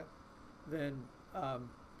Pennsylvania, then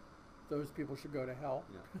those people should go to hell.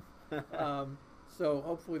 Yeah. So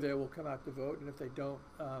hopefully they will come out to vote, and if they don't,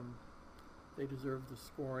 they deserve the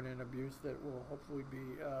scorn and abuse that will hopefully be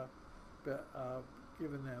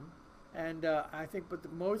given them. And I think, but the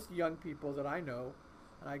most young people that I know,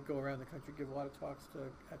 and I go around the country, give a lot of talks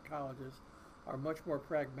at colleges, are much more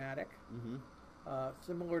pragmatic,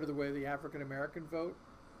 similar to the way the African American vote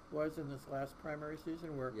was in this last primary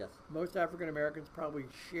season, where most African Americans probably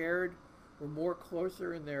were more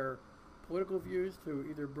closer in their political views to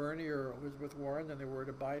either Bernie or Elizabeth Warren than they were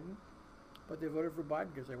to Biden, but they voted for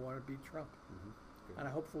Biden because they want to beat Trump. And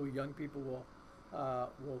hopefully young people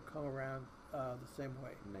will come around the same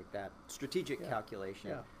way. Make that strategic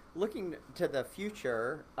calculation. Yeah. Looking to the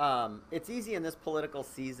future, it's easy in this political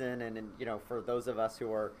season, and for those of us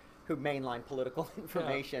who mainline political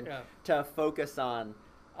information, to focus on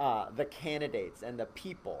the candidates and the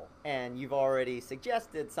people. And you've already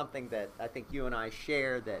suggested something that I think you and I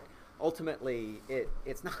share, that ultimately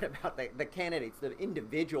it's not about the candidates. The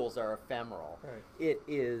individuals are ephemeral. Right. It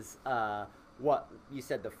is what you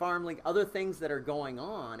said, the farm league, other things that are going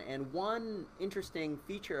on. And one interesting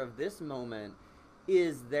feature of this moment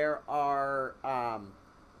is there are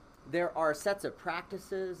sets of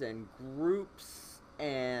practices and groups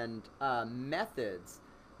and methods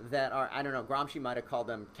that are, I don't know, Gramsci might have called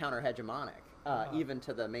them counter-hegemonic, even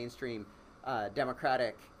to the mainstream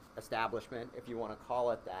democratic establishment, if you want to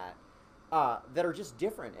call it that, that are just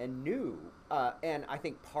different and new. And I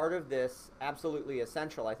think part of this, absolutely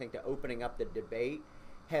essential, I think, to opening up the debate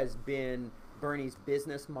has been Bernie's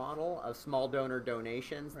business model of small donor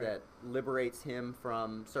donations that liberates him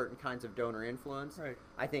from certain kinds of donor influence. Right.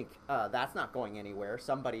 I think that's not going anywhere.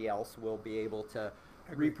 Somebody else will be able to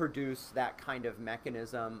reproduce that kind of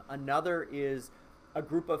mechanism. Another is a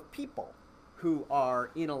group of people who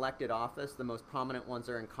are in elected office. The most prominent ones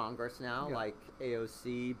are in Congress now, like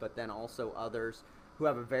AOC, but then also others who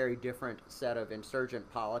have a very different set of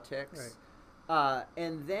insurgent politics. Right.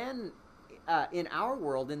 And then in our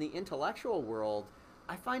world, in the intellectual world,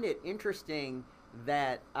 I find it interesting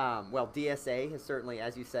that, DSA has certainly,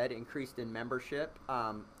 as you said, increased in membership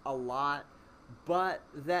a lot, but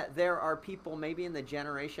that there are people maybe in the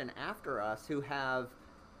generation after us who have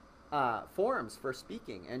forums for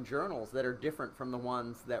speaking and journals that are different from the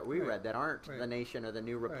ones that we read, that aren't The Nation or The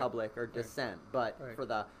New Republic or Dissent, but for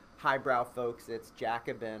the highbrow folks, it's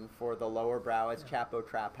Jacobin. For the lower brow, it's Chapo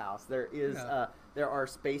Trap House. There are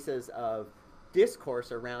spaces of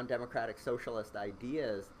discourse around democratic socialist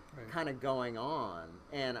ideas kind of going on,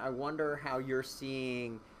 and I wonder how you're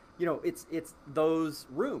seeing, it's those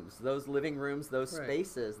rooms, those living rooms, those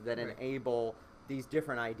spaces that enable these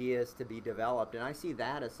different ideas to be developed, and I see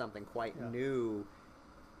that as something quite new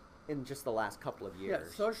in just the last couple of years.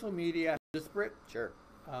 Yeah, social media is disparate. Sure.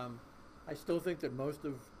 I still think that most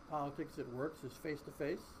of politics that works is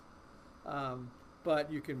face-to-face,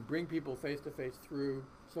 but you can bring people face-to-face through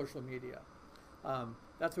social media.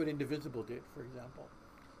 That's what Indivisible did, for example.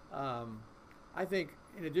 I think,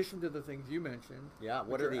 in addition to the things you mentioned,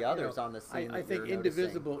 what are the others on the scene? I think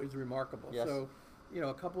Indivisible is remarkable. Yes. So,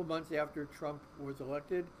 a couple of months after Trump was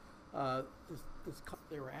elected,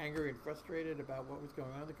 they were angry and frustrated about what was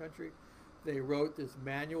going on in the country. They wrote this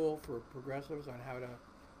manual for progressives on how to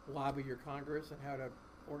lobby your Congress and how to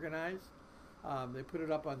organize. They put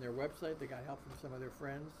it up on their website. They got help from some of their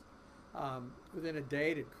friends. Within a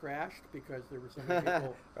day, it had crashed because there were so many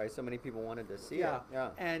people. So many people wanted to see it.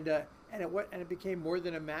 Yeah. And it became more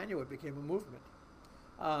than a manual. It became a movement.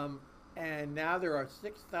 And now there are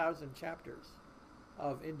 6,000 chapters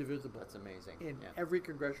of Indivisible. That's amazing. In every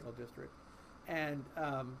congressional district, and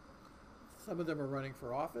some of them are running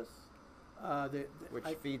for office. Which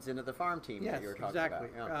feeds into the farm team that you were talking exactly.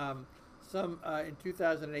 about. Yeah. Some in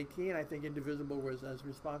 2018, I think Indivisible was as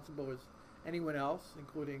responsible as anyone else,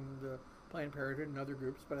 including the Planned Parenthood and other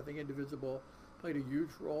groups, but I think Indivisible played a huge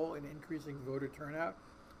role in increasing voter turnout.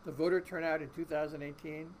 The voter turnout in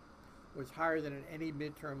 2018 was higher than in any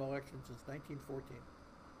midterm election since 1914,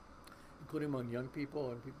 including among young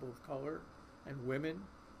people and people of color and women,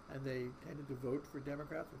 and they tended to vote for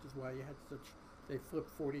Democrats, which is why you had they flipped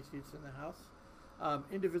 40 seats in the House.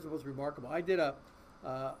 Indivisible is remarkable. I did a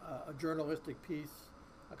journalistic piece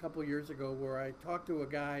a couple of years ago where I talked to a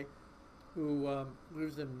guy who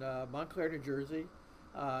lives in Montclair, New Jersey,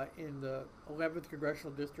 in the 11th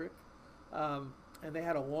Congressional District. And they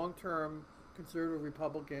had a long-term conservative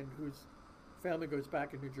Republican whose family goes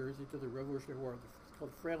back in New Jersey to the Revolutionary War. It's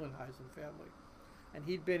called the Frelinghuysen family. and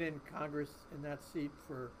he'd been in Congress in that seat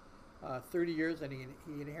for 30 years, and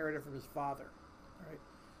he inherited from his father,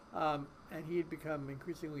 right? And he had become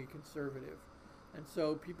increasingly conservative, and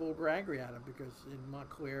so people were angry at him because in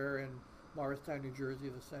Montclair and Morristown, New Jersey,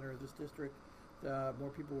 the center of this district, more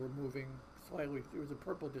people were moving slightly. It was a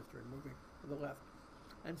purple district moving to the left,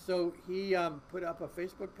 and so he put up a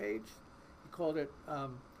Facebook page. He called it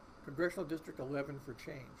Congressional District 11 for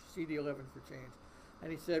Change, CD 11 for Change.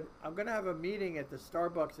 And he said, I'm going to have a meeting at the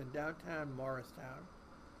Starbucks in downtown Morristown.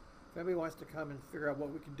 If anybody wants to come and figure out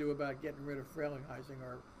what we can do about getting rid of Frelinghuysen,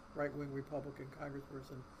 our right-wing Republican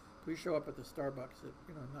congressperson, please show up at the Starbucks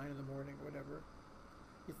at 9 in the morning or whatever.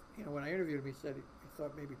 When I interviewed him, he said he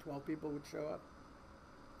thought maybe 12 people would show up.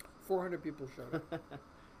 400 people showed up.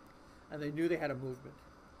 And they knew they had a movement.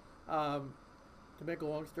 To make a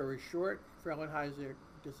long story short, Frelinghuysen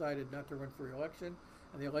decided not to run for re-election,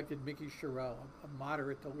 and they elected Mickey Sherrill, a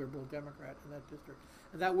moderate to liberal Democrat in that district.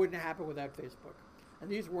 And that wouldn't happen without Facebook. And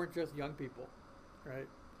these weren't just young people, right?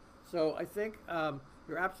 So I think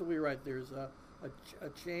you're absolutely right. There's a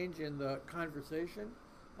change in the conversation,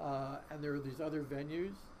 and there are these other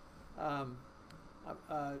venues.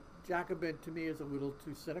 Jacobin, to me, is a little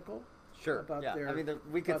too cynical. Sure. About yeah. their, I mean,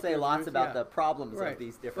 we could say lots about the problems right. of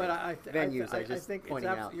these different but venues. I just think pointing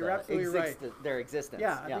out you're absolutely right. Their existence.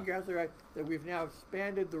 Yeah, I think you're absolutely right that we've now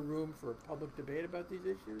expanded the room for public debate about these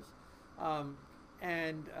issues,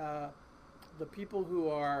 and the people who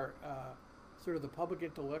are sort of the public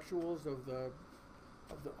intellectuals of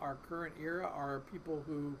our current era are people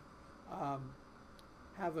who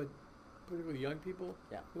have particularly young people,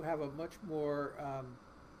 who have a much more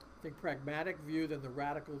I think pragmatic view than the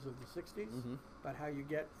radicals of the 60s about how you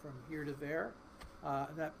get from here to there.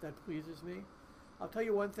 That pleases me. I'll tell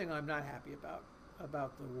you one thing I'm not happy about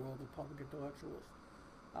the world of public intellectuals.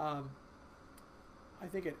 I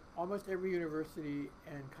think at almost every university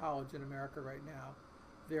and college in America right now,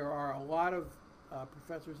 there are a lot of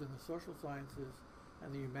professors in the social sciences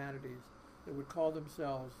and the humanities that would call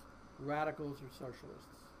themselves radicals or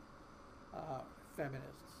socialists,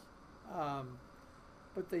 feminists.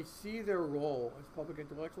 But they see their role as public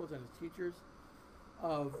intellectuals and as teachers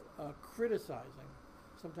of criticizing,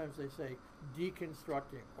 sometimes they say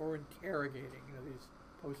deconstructing or interrogating, these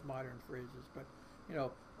postmodern phrases, but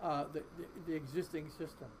the existing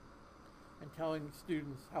system, and telling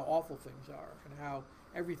students how awful things are and how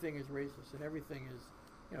everything is racist and everything is,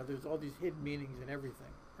 there's all these hidden meanings in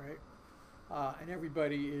everything, right? And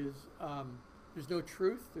everybody is, there's no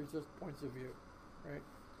truth, there's just points of view, right?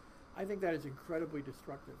 I think that is incredibly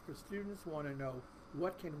destructive because students want to know,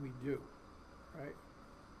 what can we do, right?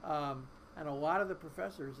 And a lot of the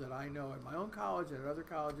professors that I know at my own college and at other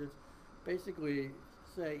colleges basically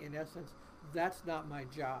say, in essence, that's not my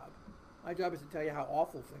job. My job is to tell you how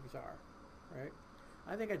awful things are, right?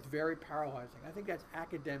 I think that's very paralyzing. I think that's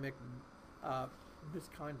academic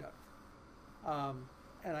misconduct.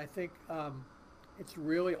 And I think it's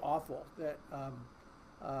really awful that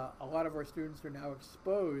a lot of our students are now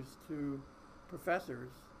exposed to professors,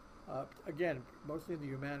 again, mostly in the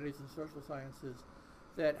humanities and social sciences,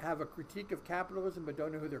 that have a critique of capitalism but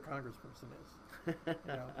don't know who their congressperson is.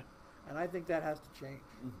 And I think that has to change.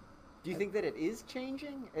 Do you think that it is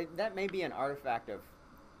changing? That may be an artifact of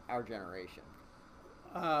our generation.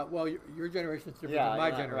 Well, your generation is different than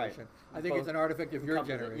my generation. Right. I think it's an artifact of your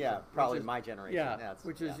generation. Yeah, probably my generation. Yeah,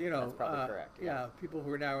 which is, that's probably correct. Yeah, people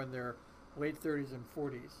who are now in their late 30s and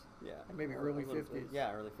 40s. Yeah. And maybe early 50s.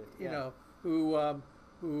 Yeah, early 50s. You know,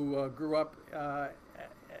 who grew up,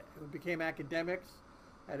 who became academics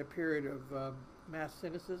at a period of mass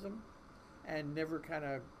cynicism, and never kind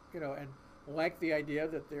of, and liked the idea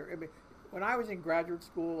that I mean, when I was in graduate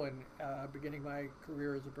school and beginning my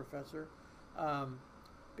career as a professor,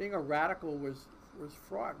 being a radical was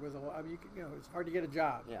fraught with a lot. I mean, it's hard to get a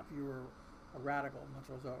job if you were a radical, much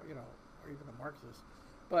less or even a Marxist.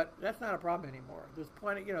 But that's not a problem anymore. There's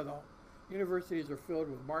plenty. The universities are filled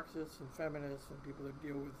with Marxists and feminists and people that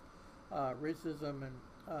deal with racism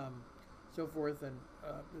and so forth. And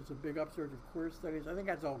there's a big upsurge of queer studies. I think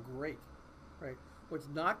that's all great, right? What's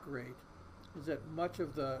not great is that much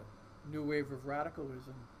of the new wave of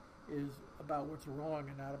radicalism is about what's wrong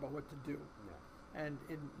and not about what to do. Yeah. And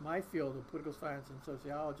in my field of political science and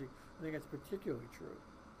sociology, I think that's particularly true,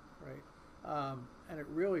 right? And it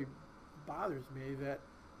really bothers me that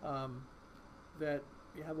that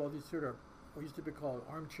you have all these sort of what used to be called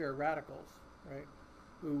armchair radicals, right?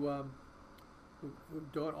 Who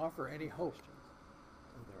don't offer any hope.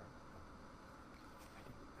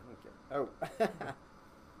 Oh,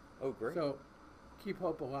 oh, great. So, keep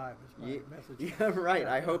hope alive is my message. Yeah, right.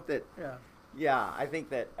 I hope that. Yeah. Yeah, I think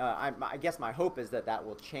that I guess my hope is that that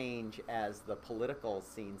will change as the political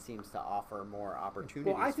scene seems to offer more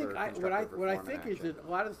opportunities. Well, I think for what I constructive reform think and is action. that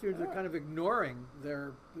a lot of the students are kind of ignoring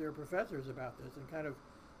their professors about this, and kind of,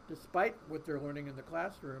 despite what they're learning in the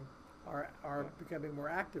classroom, are becoming more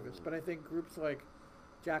activists. But I think groups like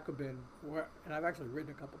Jacobin, and I've actually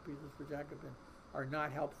written a couple pieces for Jacobin, are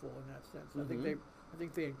not helpful in that sense. I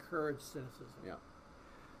think they encourage cynicism. Yeah.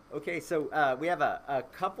 Okay, so we have a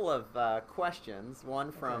couple of questions.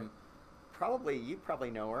 One from you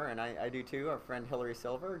probably know her, and I do too, our friend Hillary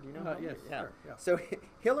Silver. Do you know her? Yes, Yeah. sure, yeah. So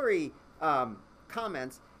Hillary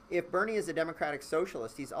comments, if Bernie is a democratic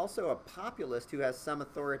socialist, he's also a populist who has some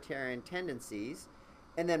authoritarian tendencies.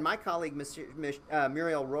 And then my colleague,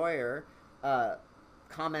 Muriel Royer,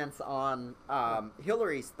 comments on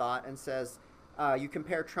Hillary's thought and says, you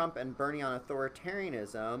compare Trump and Bernie on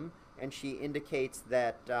authoritarianism, and she indicates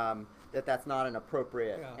that that's not an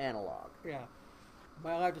appropriate analog. Yeah. Am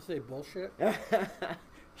I allowed to say bullshit? You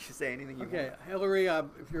should say anything you want. Okay, Hillary,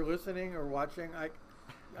 if you're listening or watching, I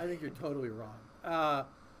think you're totally wrong.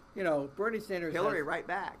 You know, Bernie Sanders. Hillary, right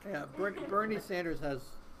back. Yeah, Bernie Sanders has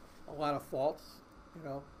a lot of faults, you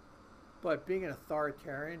know, but being an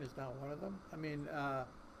authoritarian is not one of them. I mean,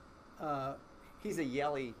 he's a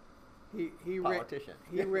yelly he politician.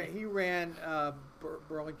 He ran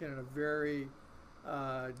Burlington in a very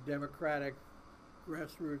democratic,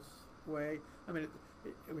 grassroots way. I mean,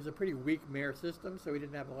 it was a pretty weak mayor system, so he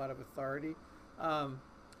didn't have a lot of authority.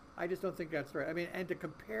 I just don't think that's right. I mean, and to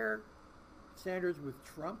compare Sanders with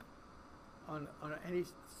Trump on any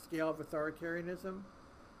scale of authoritarianism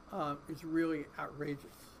is really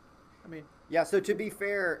outrageous. I mean, yeah. So to be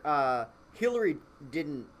fair, Hillary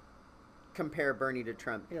didn't compare Bernie to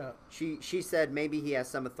Trump. Yeah. She said maybe he has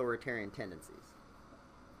some authoritarian tendencies.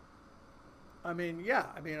 I mean, yeah.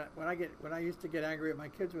 I mean, when I used to get angry at my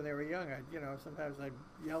kids when they were young, sometimes I'd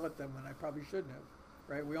yell at them when I probably shouldn't have.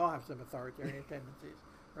 Right? We all have some authoritarian tendencies,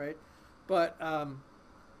 right? But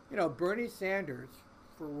Bernie Sanders,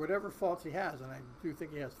 for whatever faults he has, and I do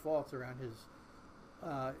think he has faults around his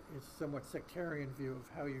somewhat sectarian view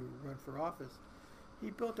of how you run for office, he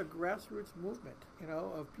built a grassroots movement,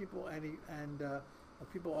 of people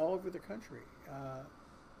of people all over the country,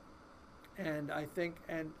 and I think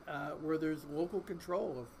where there's local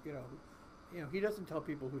control of he doesn't tell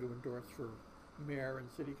people who to endorse for mayor and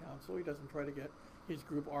city council. He doesn't try to get his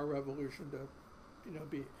group, Our Revolution, to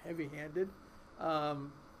be heavy-handed.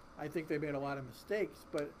 I think they made a lot of mistakes,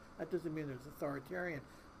 but that doesn't mean it's authoritarian.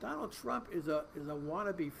 Donald Trump is a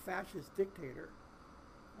wannabe fascist dictator.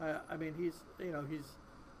 I mean, he's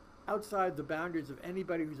outside the boundaries of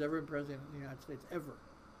anybody who's ever been president of the United States ever,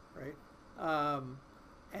 right?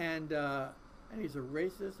 And he's a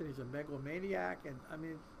racist, and he's a megalomaniac, and I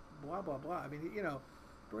mean, blah blah blah. I mean,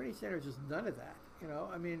 Bernie Sanders is none of that.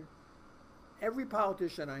 I mean, every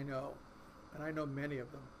politician I know, and I know many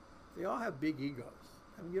of them, they all have big egos.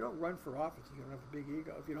 I mean, you don't run for office if you don't have a big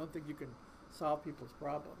ego, if you don't think you can solve people's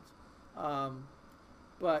problems.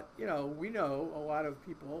 But we know a lot of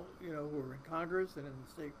people, who are in Congress and in the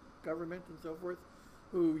state government and so forth,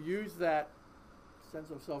 who use that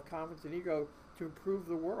sense of self-confidence and ego to improve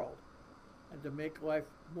the world and to make life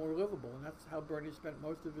more livable. And that's how Bernie spent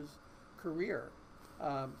most of his career.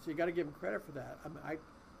 So you got to give him credit for that.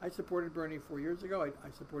 I supported Bernie 4 years ago.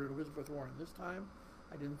 I supported Elizabeth Warren this time.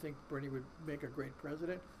 I didn't think Bernie would make a great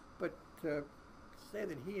president. But to say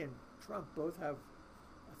that he and Trump both have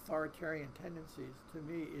authoritarian tendencies, to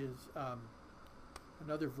me, is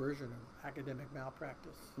another version of academic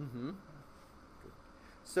malpractice. Mm-hmm.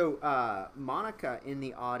 So Monica in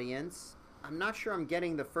the audience, I'm not sure I'm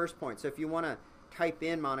getting the first point. So if you want to type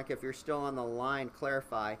in, Monica, if you're still on the line,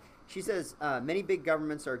 clarify. She says many big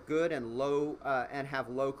governments are good and low and have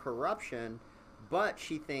low corruption, but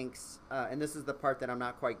she thinks, and this is the part that I'm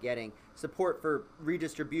not quite getting, support for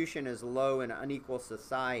redistribution is low in unequal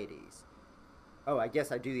societies. Oh, I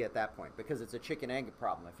guess I do get that point, because it's a chicken-egg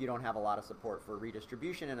problem. If you don't have a lot of support for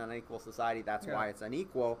redistribution in an unequal society, that's why it's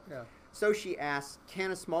unequal. Yeah. So she asks, can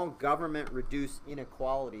a small government reduce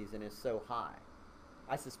inequalities and is so high?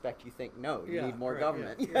 I suspect you think no, you need more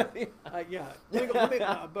government. Yeah.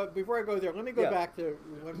 But before I go there, let me go back to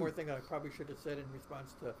one more thing I probably should have said in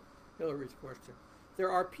response to Hillary's question. There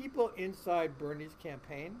are people inside Bernie's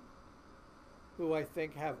campaign who I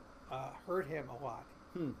think have hurt him a lot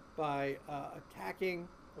by attacking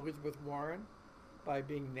Elizabeth Warren, by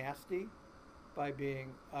being nasty, by being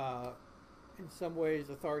in some ways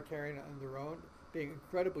authoritarian on their own, being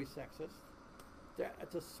incredibly sexist.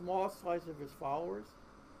 It's a small slice of his followers.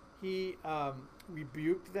 He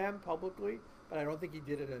rebuked them publicly, but I don't think he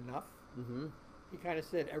did it enough. Mm-hmm. he kind of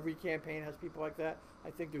said every campaign has people like that.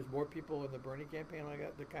 I think there's more people in the Bernie campaign like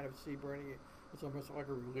that kind of see Bernie as almost like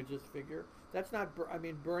a religious figure. That's not. I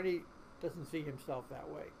mean, Bernie doesn't see himself that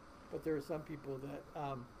way, but there are some people that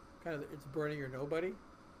kind of it's Bernie or nobody,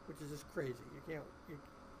 which is just crazy. You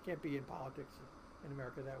can't be in politics in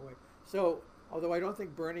America that way. So, although I don't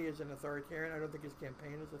think Bernie is an authoritarian, I don't think his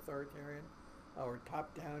campaign is authoritarian or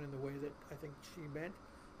top down in the way that I think she meant.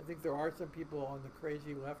 I think there are some people on the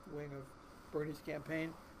crazy left wing of Bernie's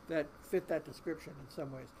campaign that fit that description in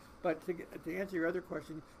some ways. But to answer your other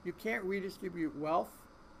question, you can't redistribute wealth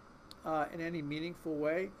in any meaningful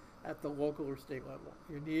way at the local or state level.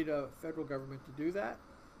 You need a federal government to do that.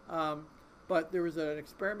 But there was an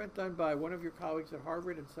experiment done by one of your colleagues at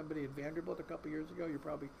Harvard and somebody at Vanderbilt a couple years ago. You're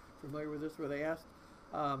probably familiar with this, where they asked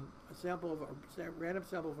a random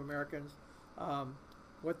sample of Americans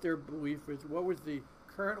what their belief was. What was the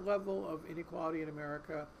current level of inequality in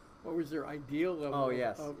America? What was their ideal level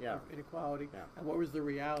of inequality? Yeah. And what was the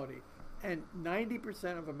reality? And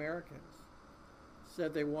 90% of Americans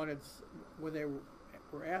said they wanted, when they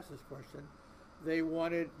were asked this question, they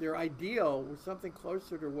wanted, their ideal was something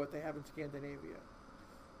closer to what they have in Scandinavia.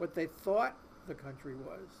 What they thought the country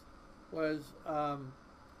was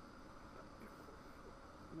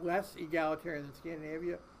less egalitarian than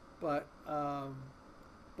Scandinavia, but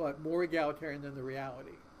more egalitarian than the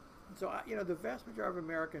reality. And so, the vast majority of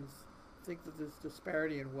Americans think that this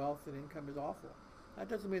disparity in wealth and income is awful. That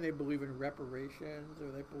doesn't mean they believe in reparations or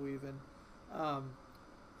they believe in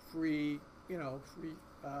free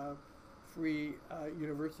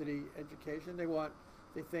university education.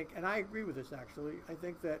 They think, and I agree with this actually, I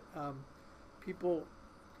think that I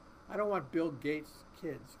don't want Bill Gates'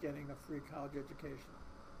 kids getting a free college education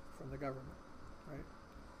from the government, right?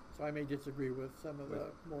 So I may disagree with some of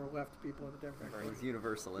the more left people in the Democratic Party. It's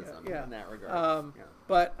universalism in that regard.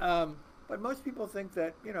 But most people think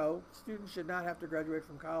that students should not have to graduate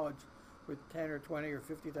from college with 10 or 20 or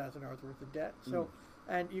 $50,000 worth of debt. So,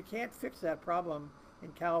 and you can't fix that problem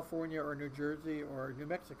in California or New Jersey or New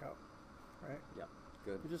Mexico, right? Yeah,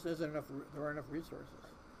 good. There just isn't enough. There aren't enough resources.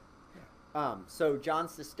 So John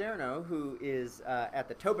Cisterno, who is at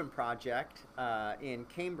the Tobin Project in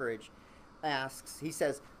Cambridge, he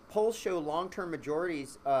says, polls show long-term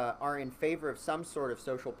majorities are in favor of some sort of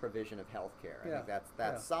social provision of health care. I think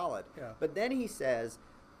that's solid. Yeah. But then he says,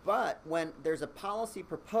 but when there's a policy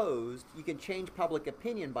proposed, you can change public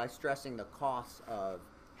opinion by stressing the costs of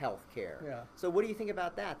health care. Yeah. So what do you think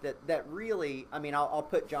about that? That really, I mean, I'll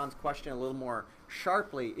put John's question a little more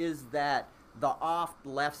sharply, is that the oft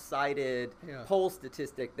left-sided poll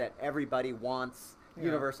statistic that everybody wants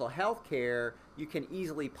universal health care, you can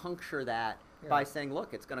easily puncture that by saying,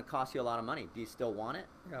 look, it's going to cost you a lot of money. Do you still want it?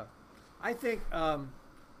 Yeah. I think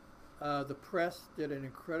the press did an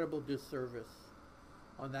incredible disservice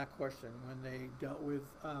on that question when they dealt with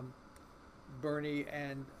Bernie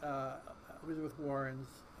and Elizabeth Warren's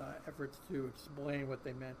efforts to explain what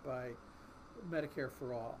they meant by Medicare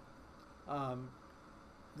for all.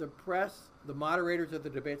 The press, the moderators of the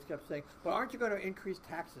debates kept saying, well, aren't you going to increase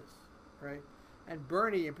taxes, right? And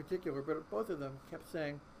Bernie in particular, but both of them kept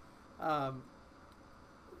saying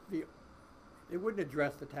they wouldn't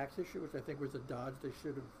address the tax issue, which I think was a dodge they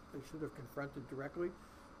should have confronted directly,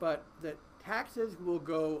 but that taxes will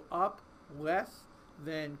go up less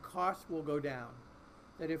than costs will go down.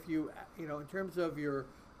 That if you in terms of your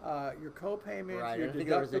co-payments, right? Your I think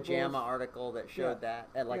there was a JAMA article that showed that,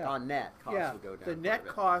 on net, costs would go down. The net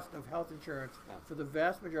cost of health insurance for the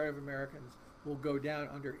vast majority of Americans will go down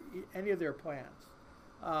under any of their plans.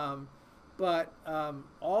 But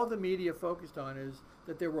all the media focused on is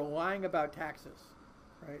that they were lying about taxes,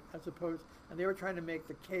 right? And they were trying to make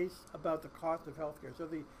the case about the cost of health care. So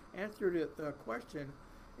the answer to the question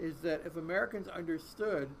is that if Americans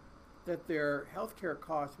understood that their health care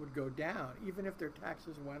costs would go down, even if their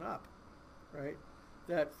taxes went up, right?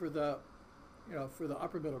 That for the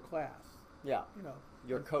upper middle class,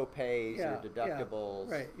 your co-pays, your deductibles,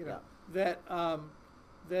 right? That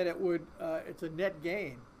it would it's a net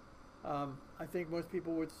gain. I think most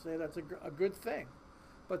people would say that's a good thing,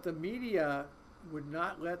 but the media would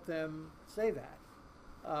not let them say that,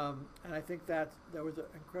 and I think that was an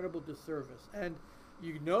incredible disservice. And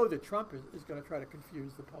that Trump is going to try to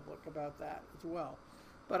confuse the public about that as well.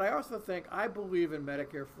 But I also think I believe in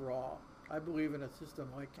Medicare for all. I believe in a system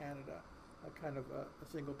like Canada, a kind of a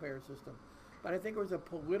single-payer system. But I think it was a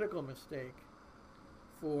political mistake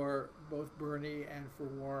for both Bernie and for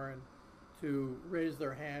Warren to raise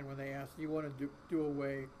their hand when they asked, do you want to do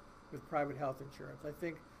away with private health insurance? I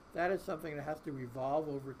think that is something that has to evolve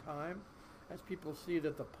over time as people see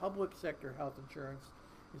that the public sector health insurance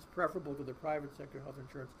is preferable to the private sector health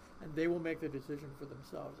insurance, and they will make the decision for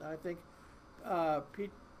themselves. And I think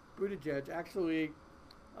Pete Buttigieg actually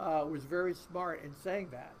was very smart in saying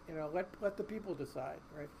that. Let the people decide,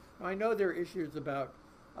 right? Now, I know there are issues about,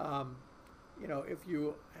 if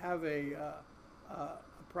you have a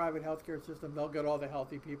private healthcare system, they'll get all the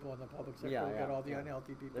healthy people, and the public sector will get all the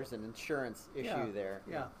unhealthy people. There's an insurance issue there.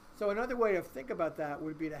 Yeah. So another way to think about that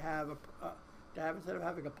would be to have instead of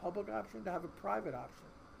having a public option, to have a private option,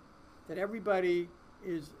 that everybody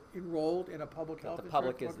is enrolled in a public health insurance. The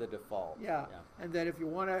public is the default. Yeah. And then if you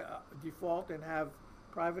want to default and have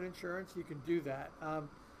private insurance, you can do that.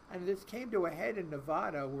 And this came to a head in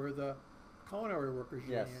Nevada, where the Culinary Workers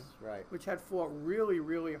Union, which had fought really,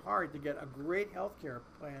 really hard to get a great health care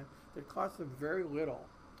plan that cost them very little,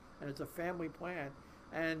 and it's a family plan.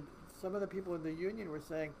 And some of the people in the union were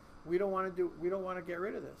saying, we don't want to get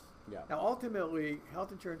rid of this. Yeah. Now, ultimately,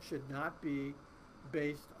 health insurance should not be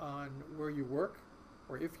based on where you work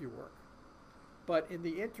or if you work. But in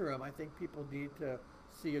the interim, I think people need to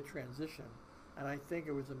see a transition. And I think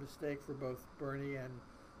it was a mistake for both Bernie and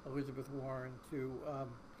Elizabeth Warren to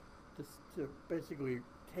basically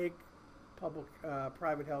take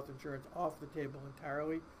private health insurance off the table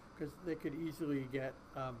entirely, because they could easily get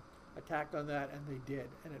attacked on that, and they did.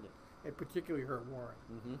 And it particularly hurt Warren.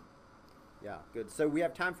 Mm-hmm. Yeah, good. So we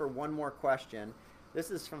have time for one more question. This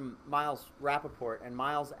is from Miles Rappaport, and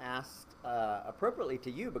Miles asked appropriately to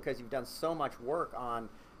you, because you've done so much work on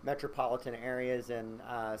metropolitan areas and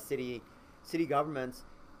city governments.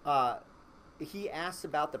 He asks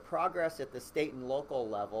about the progress at the state and local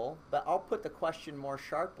level, but I'll put the question more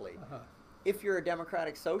sharply. If you're a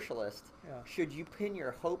democratic socialist, should you pin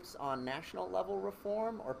your hopes on national level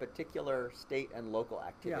reform or particular state and local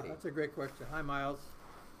activity? Yeah, that's a great question. Hi, Miles.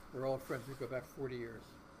 We're old friends. We go back 40 years.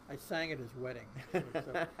 I sang at his wedding.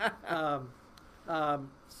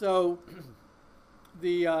 So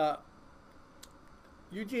the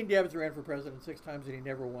Eugene Debs ran for president 6 times, and he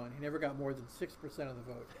never won. He never got more than 6% of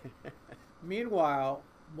the vote. Meanwhile,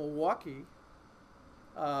 Milwaukee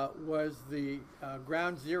was the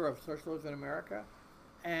ground zero of socialism in America,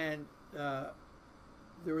 and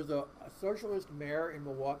there was a socialist mayor in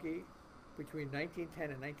Milwaukee between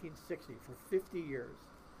 1910 and 1960 for 50 years.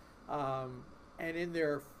 And in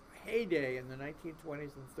their heyday in the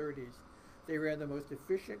 1920s and 30s, they ran the most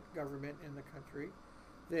efficient government in the country.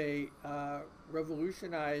 They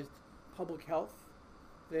revolutionized public health.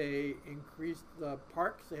 They increased the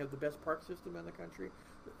parks. They have the best park system in the country.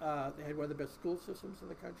 They had one of the best school systems in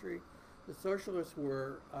the country. The socialists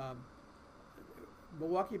were,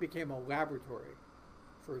 Milwaukee became a laboratory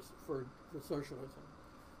for the socialism.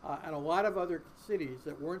 And a lot of other cities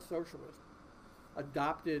that weren't socialist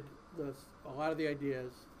adopted a lot of the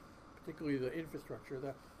ideas, particularly the infrastructure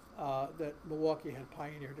that Milwaukee had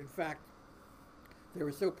pioneered. In fact, they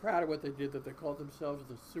were so proud of what they did that they called themselves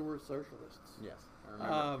the sewer socialists. Yes, I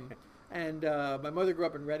remember. And my mother grew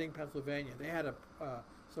up in Reading, Pennsylvania. They had a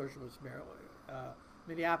socialist mayor.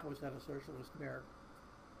 Minneapolis had a socialist mayor.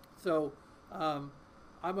 So I'm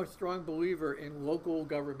a strong believer in local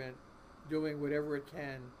government doing whatever it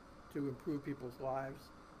can to improve people's lives.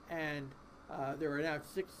 And there are now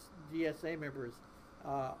 6 DSA members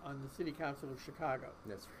on the City Council of Chicago.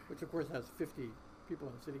 That's right. Which, of course, has 50 people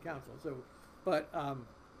on the City Council. So, but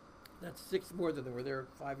that's 6 more than there were there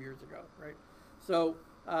 5 years ago, right? So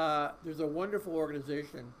there's a wonderful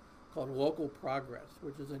organization called Local Progress,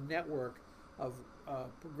 which is a network of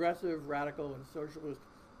progressive, radical, and socialist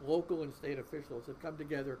local and state officials that come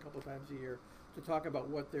together a couple times a year to talk about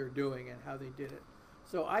what they're doing and how they did it.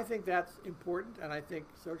 So I think that's important, and I think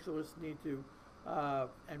socialists need to,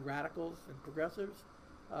 and radicals and progressives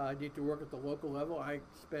need to work at the local level. I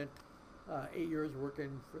spent 8 years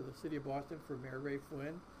working for the city of Boston for Mayor Ray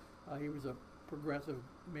Flynn. He was a progressive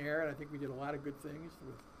mayor, and I think we did a lot of good things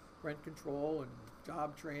with rent control and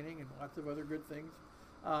job training and lots of other good things.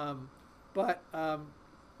 But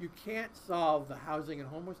you can't solve the housing and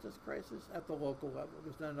homelessness crisis at the local level.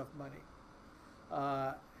 There's not enough money.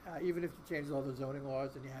 Even if you change all the zoning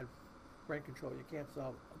laws and you had rent control, you can't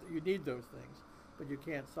solve. You need those things, but you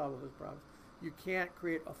can't solve all those problems. You can't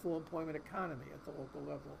create a full employment economy at the local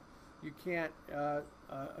level. You can't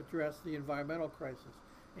address the environmental crisis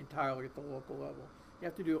entirely at the local level. You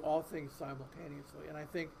have to do all things simultaneously. And I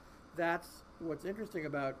think that's what's interesting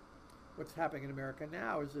about what's happening in America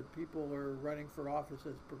now, is that people are running for office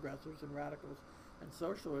as progressives and radicals and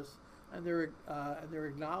socialists, and they're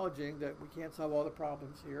acknowledging that we can't solve all the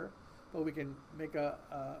problems here, but we can make a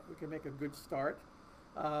good start.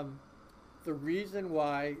 The reason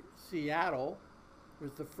why Seattle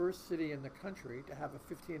was the first city in the country to have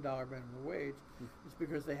a $15 minimum wage. It's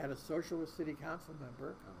because they had a socialist city council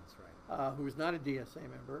member, that's right, who was not a DSA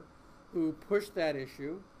member, who pushed that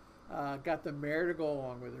issue, got the mayor to go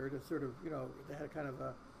along with her to sort of, they had kind of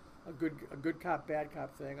a good cop, bad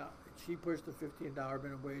cop thing. She pushed the $15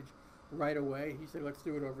 minimum wage right away. He said, let's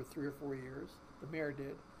do it over 3 or 4 years. The mayor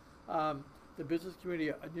did. The business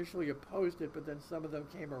community initially opposed it, but then some of them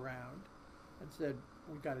came around and said,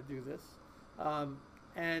 we've got to do this.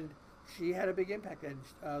 And she had a big impact. And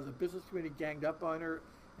the business community ganged up on her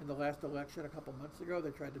in the last election a couple months ago.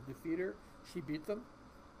 They tried to defeat her. She beat them.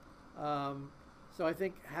 So I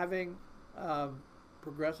think having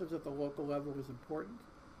progressives at the local level is important.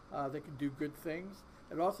 They can do good things.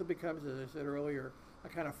 It also becomes, as I said earlier, a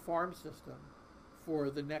kind of farm system for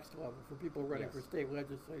the next level, for people running for state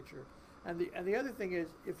legislature. And the other thing is,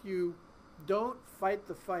 if you don't fight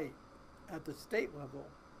the fight at the state level,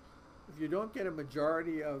 if you don't get a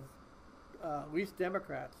majority of at least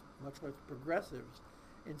Democrats, much less progressives,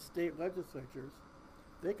 in state legislatures,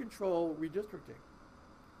 they control redistricting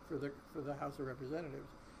for the House of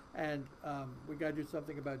Representatives, and we got to do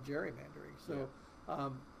something about gerrymandering. So,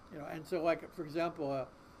 and so, like for example,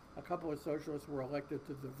 a couple of socialists were elected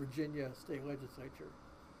to the Virginia state legislature.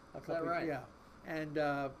 Is that right? Yeah. And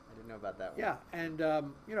I didn't know about that one. Yeah, and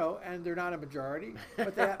and they're not a majority,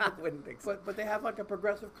 but they have, wouldn't think so. But they have like a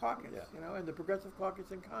progressive caucus, and the progressive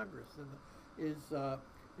caucus in Congress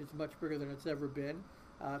is much bigger than it's ever been.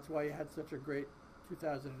 That's why you had such a great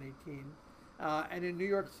 2018. And in New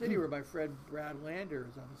York City, where my friend Brad Lander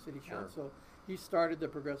is on the city council, he started the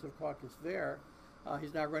progressive caucus there.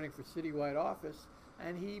 He's now running for citywide office,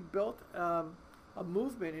 and he built a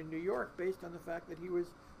movement in New York based on the fact that he was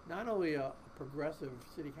not only a progressive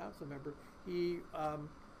city council member, he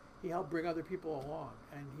helped bring other people along,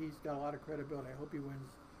 and he's got a lot of credibility. I hope he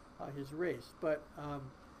wins his race. But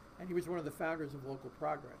and he was one of the founders of Local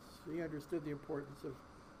Progress. So he understood the importance of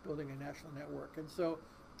building a national network. And so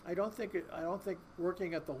I don't think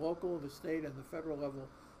working at the local, the state, and the federal level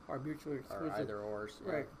are mutually exclusive. Or either ors.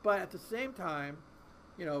 Right. But at the same time,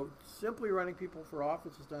 simply running people for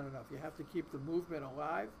office is not enough. You have to keep the movement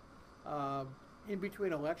alive. In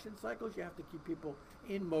between election cycles, you have to keep people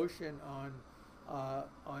in motion on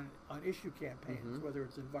issue campaigns, whether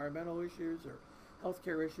it's environmental issues or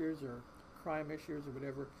healthcare issues or crime issues or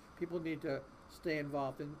whatever. People need to stay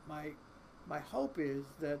involved. And my hope is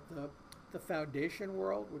that the foundation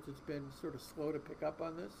world, which has been sort of slow to pick up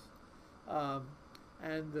on this,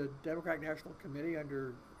 and the Democratic National Committee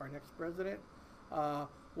under our next president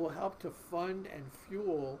will help to fund and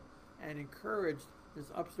fuel and encourage this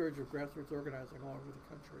upsurge of grassroots organizing all over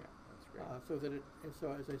the country. That's great.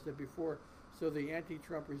 So as I said before, so the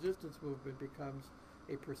anti-Trump resistance movement becomes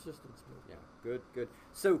a persistence movement. Yeah, good.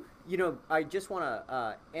 So, I just want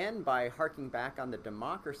to end by harking back on the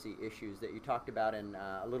democracy issues that you talked about in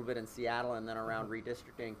a little bit in Seattle and then around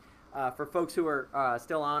redistricting. For folks who are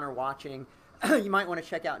still on or watching, you might want to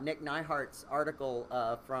check out Nick Neihart's article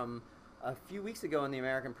from a few weeks ago in the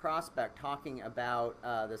American Prospect talking about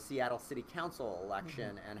the Seattle City Council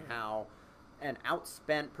election and how an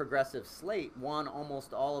outspent progressive slate won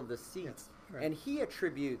almost all of the seats. Right. And he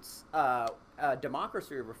attributes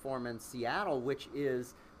democracy reform in Seattle, which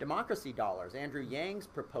is democracy dollars. Andrew Yang's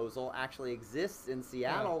proposal actually exists in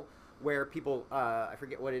Seattle, where people, I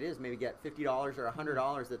forget what it is, maybe get $50 or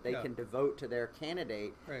 $100 that they can devote to their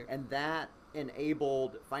candidate. Right. And that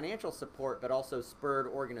enabled financial support, but also spurred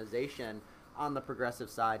organization on the progressive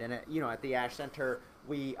side. And at the Ash Center,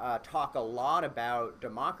 we talk a lot about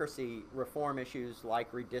democracy reform issues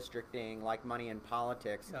like redistricting, like money in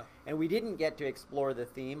politics. And we didn't get to explore the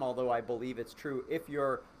theme, although I believe it's true. If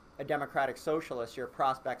you're a democratic socialist, your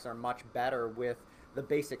prospects are much better with the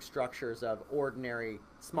basic structures of ordinary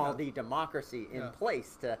small d democracy in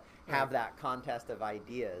place to have that contest of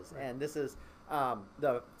ideas. And this is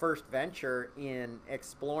the first venture in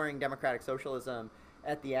exploring democratic socialism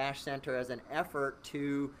at the Ash Center as an effort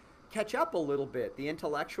to catch up a little bit. The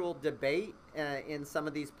intellectual debate in some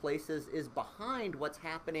of these places is behind what's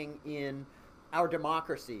happening in our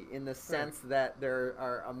democracy, in the sense that there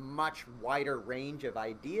are a much wider range of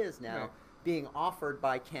ideas now being offered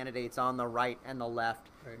by candidates on the right and the left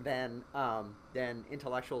than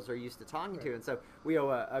intellectuals are used to talking to. And so we owe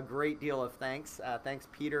a great deal of thanks. Thanks,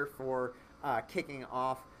 Peter, for kicking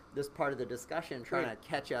off this part of the discussion, trying to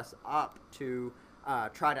catch us up to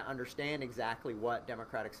try to understand exactly what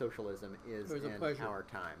democratic socialism is in our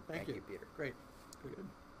time. Thank you, Peter. Great. Good.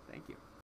 Thank you.